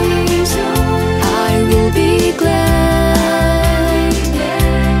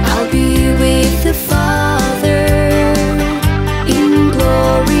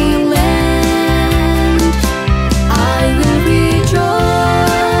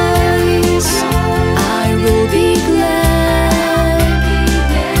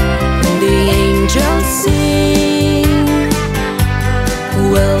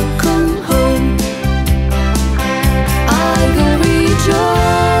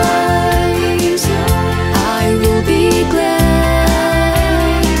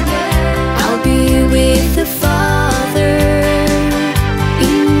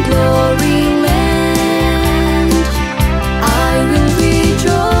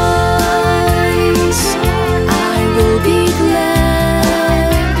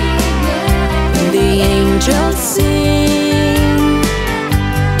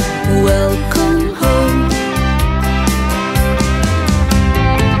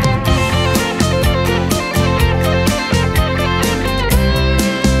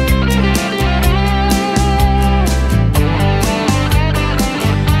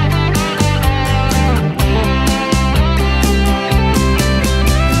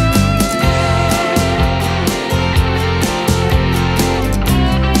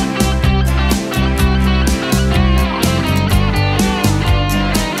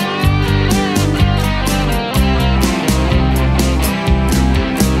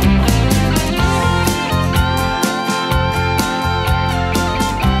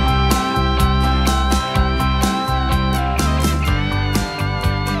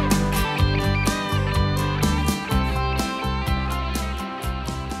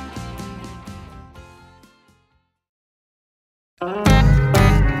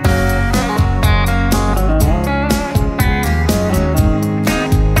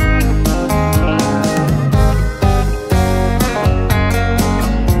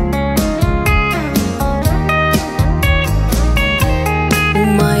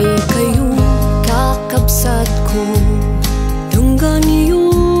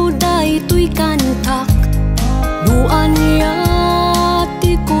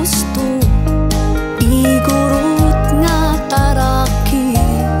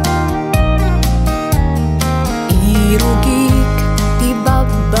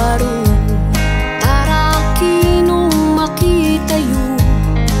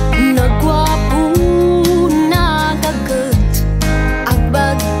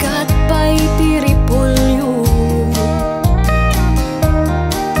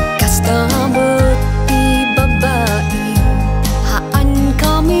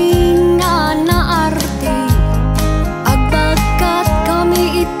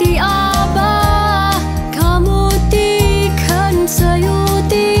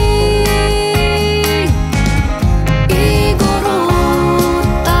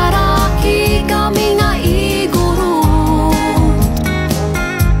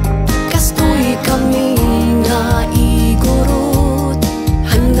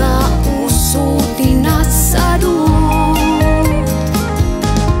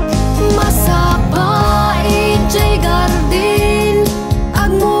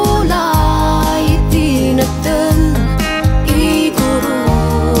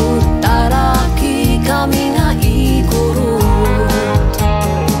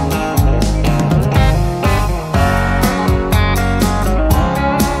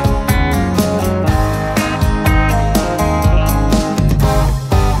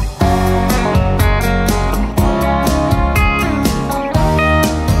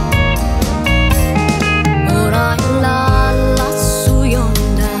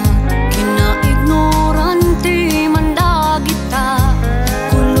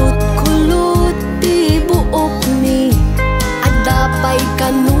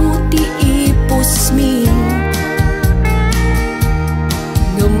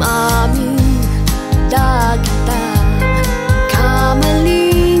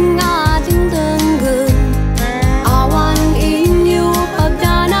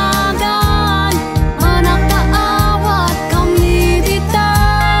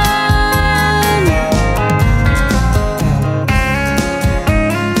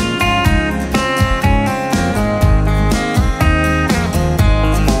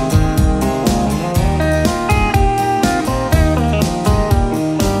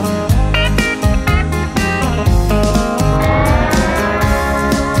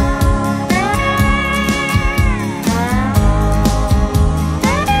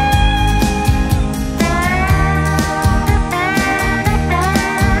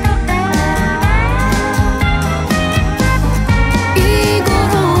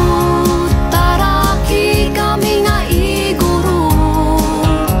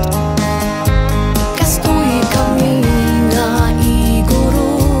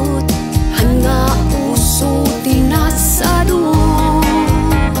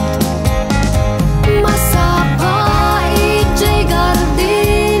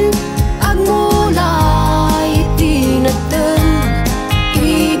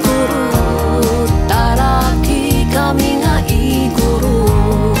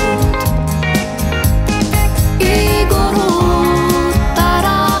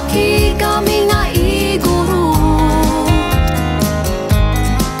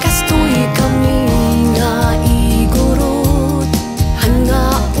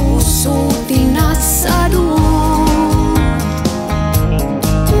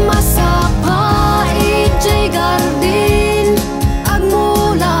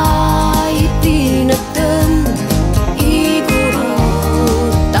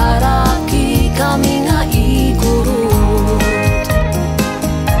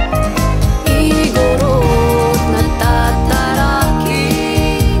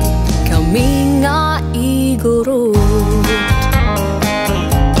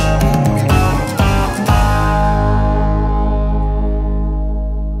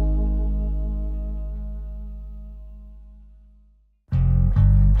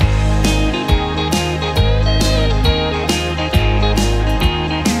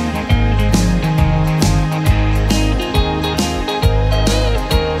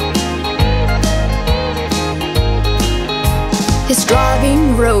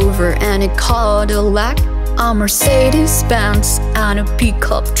 driving Rover and a Cadillac, a Mercedes-Benz and a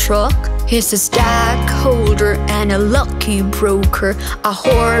pickup truck. He's a stakeholder and a lucky broker, a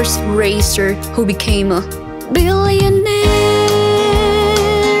horse racer who became a billionaire.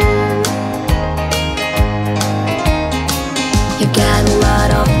 You got a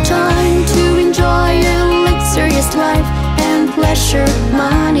lot of time to enjoy a luxurious life and pleasure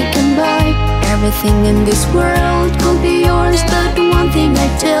money can buy. Everything in this world could be yours, but one thing I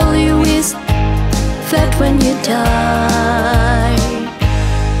tell you is that when you die,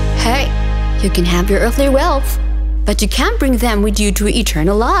 hey, you can have your earthly wealth, but you can't bring them with you to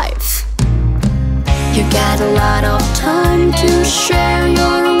eternal life. You got a lot of time to share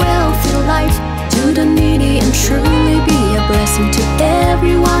your wealthy life to the needy and truly be a blessing to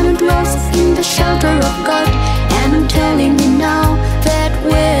everyone who dwells in the shelter of God. And I'm telling you now that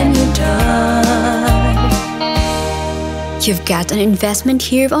when you die, you've got an investment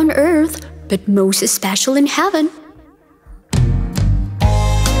here on earth, but most especially in heaven.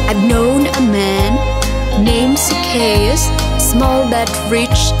 I've known a man named Zacchaeus, small but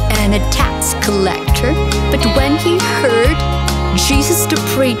rich and a tax collector. But when he heard Jesus the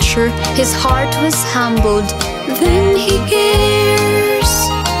preacher, his heart was humbled, then he cares.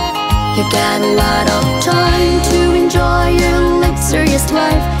 You got a lot of time to enjoy your luxurious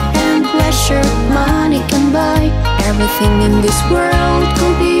life and pleasure money can buy. Everything in this world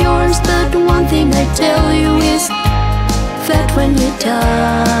could be yours, but one thing I tell you is that when you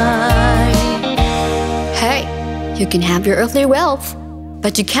die, hey, you can have your earthly wealth,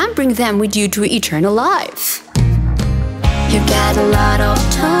 but you can't bring them with you to eternal life. You got a lot of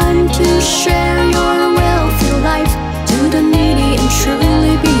time to share your wealthy life to the needy and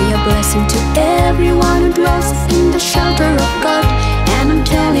truly be a blessing to everyone who dwells in the shelter of God. And I'm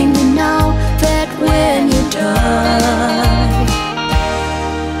telling you now that when you die,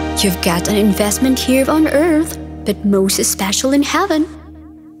 you've got an investment here on earth, but most especially in heaven.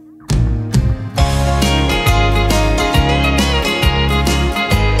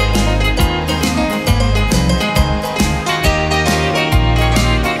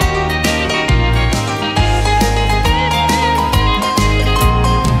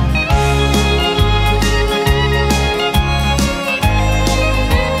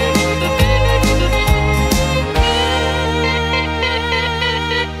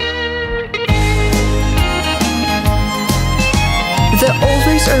 The old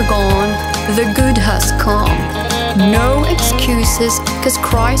days are gone, the good has come. No excuses, cause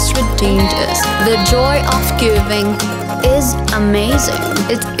Christ redeemed us. The joy of giving is amazing.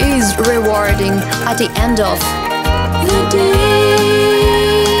 It is rewarding at the end of the day.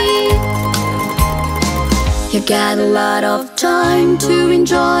 You got a lot of time to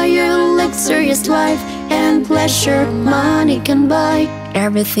enjoy your luxurious life and pleasure money can buy.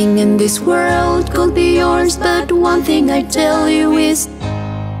 Everything in this world could be yours, but one thing I tell you is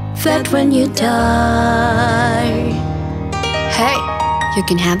that when you die, hey, you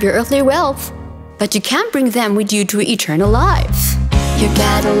can have your earthly wealth, but you can't bring them with you to eternal life. You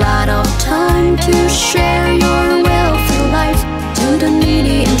got a lot of time to share your wealthy life to the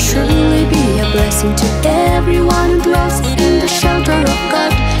needy and truly be a blessing to everyone who dwells in the shelter of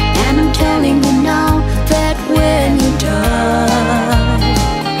God. And I'm telling you now that when you die,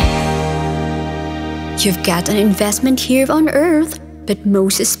 you've got an investment here on earth, but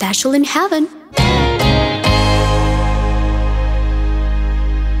most especially in heaven.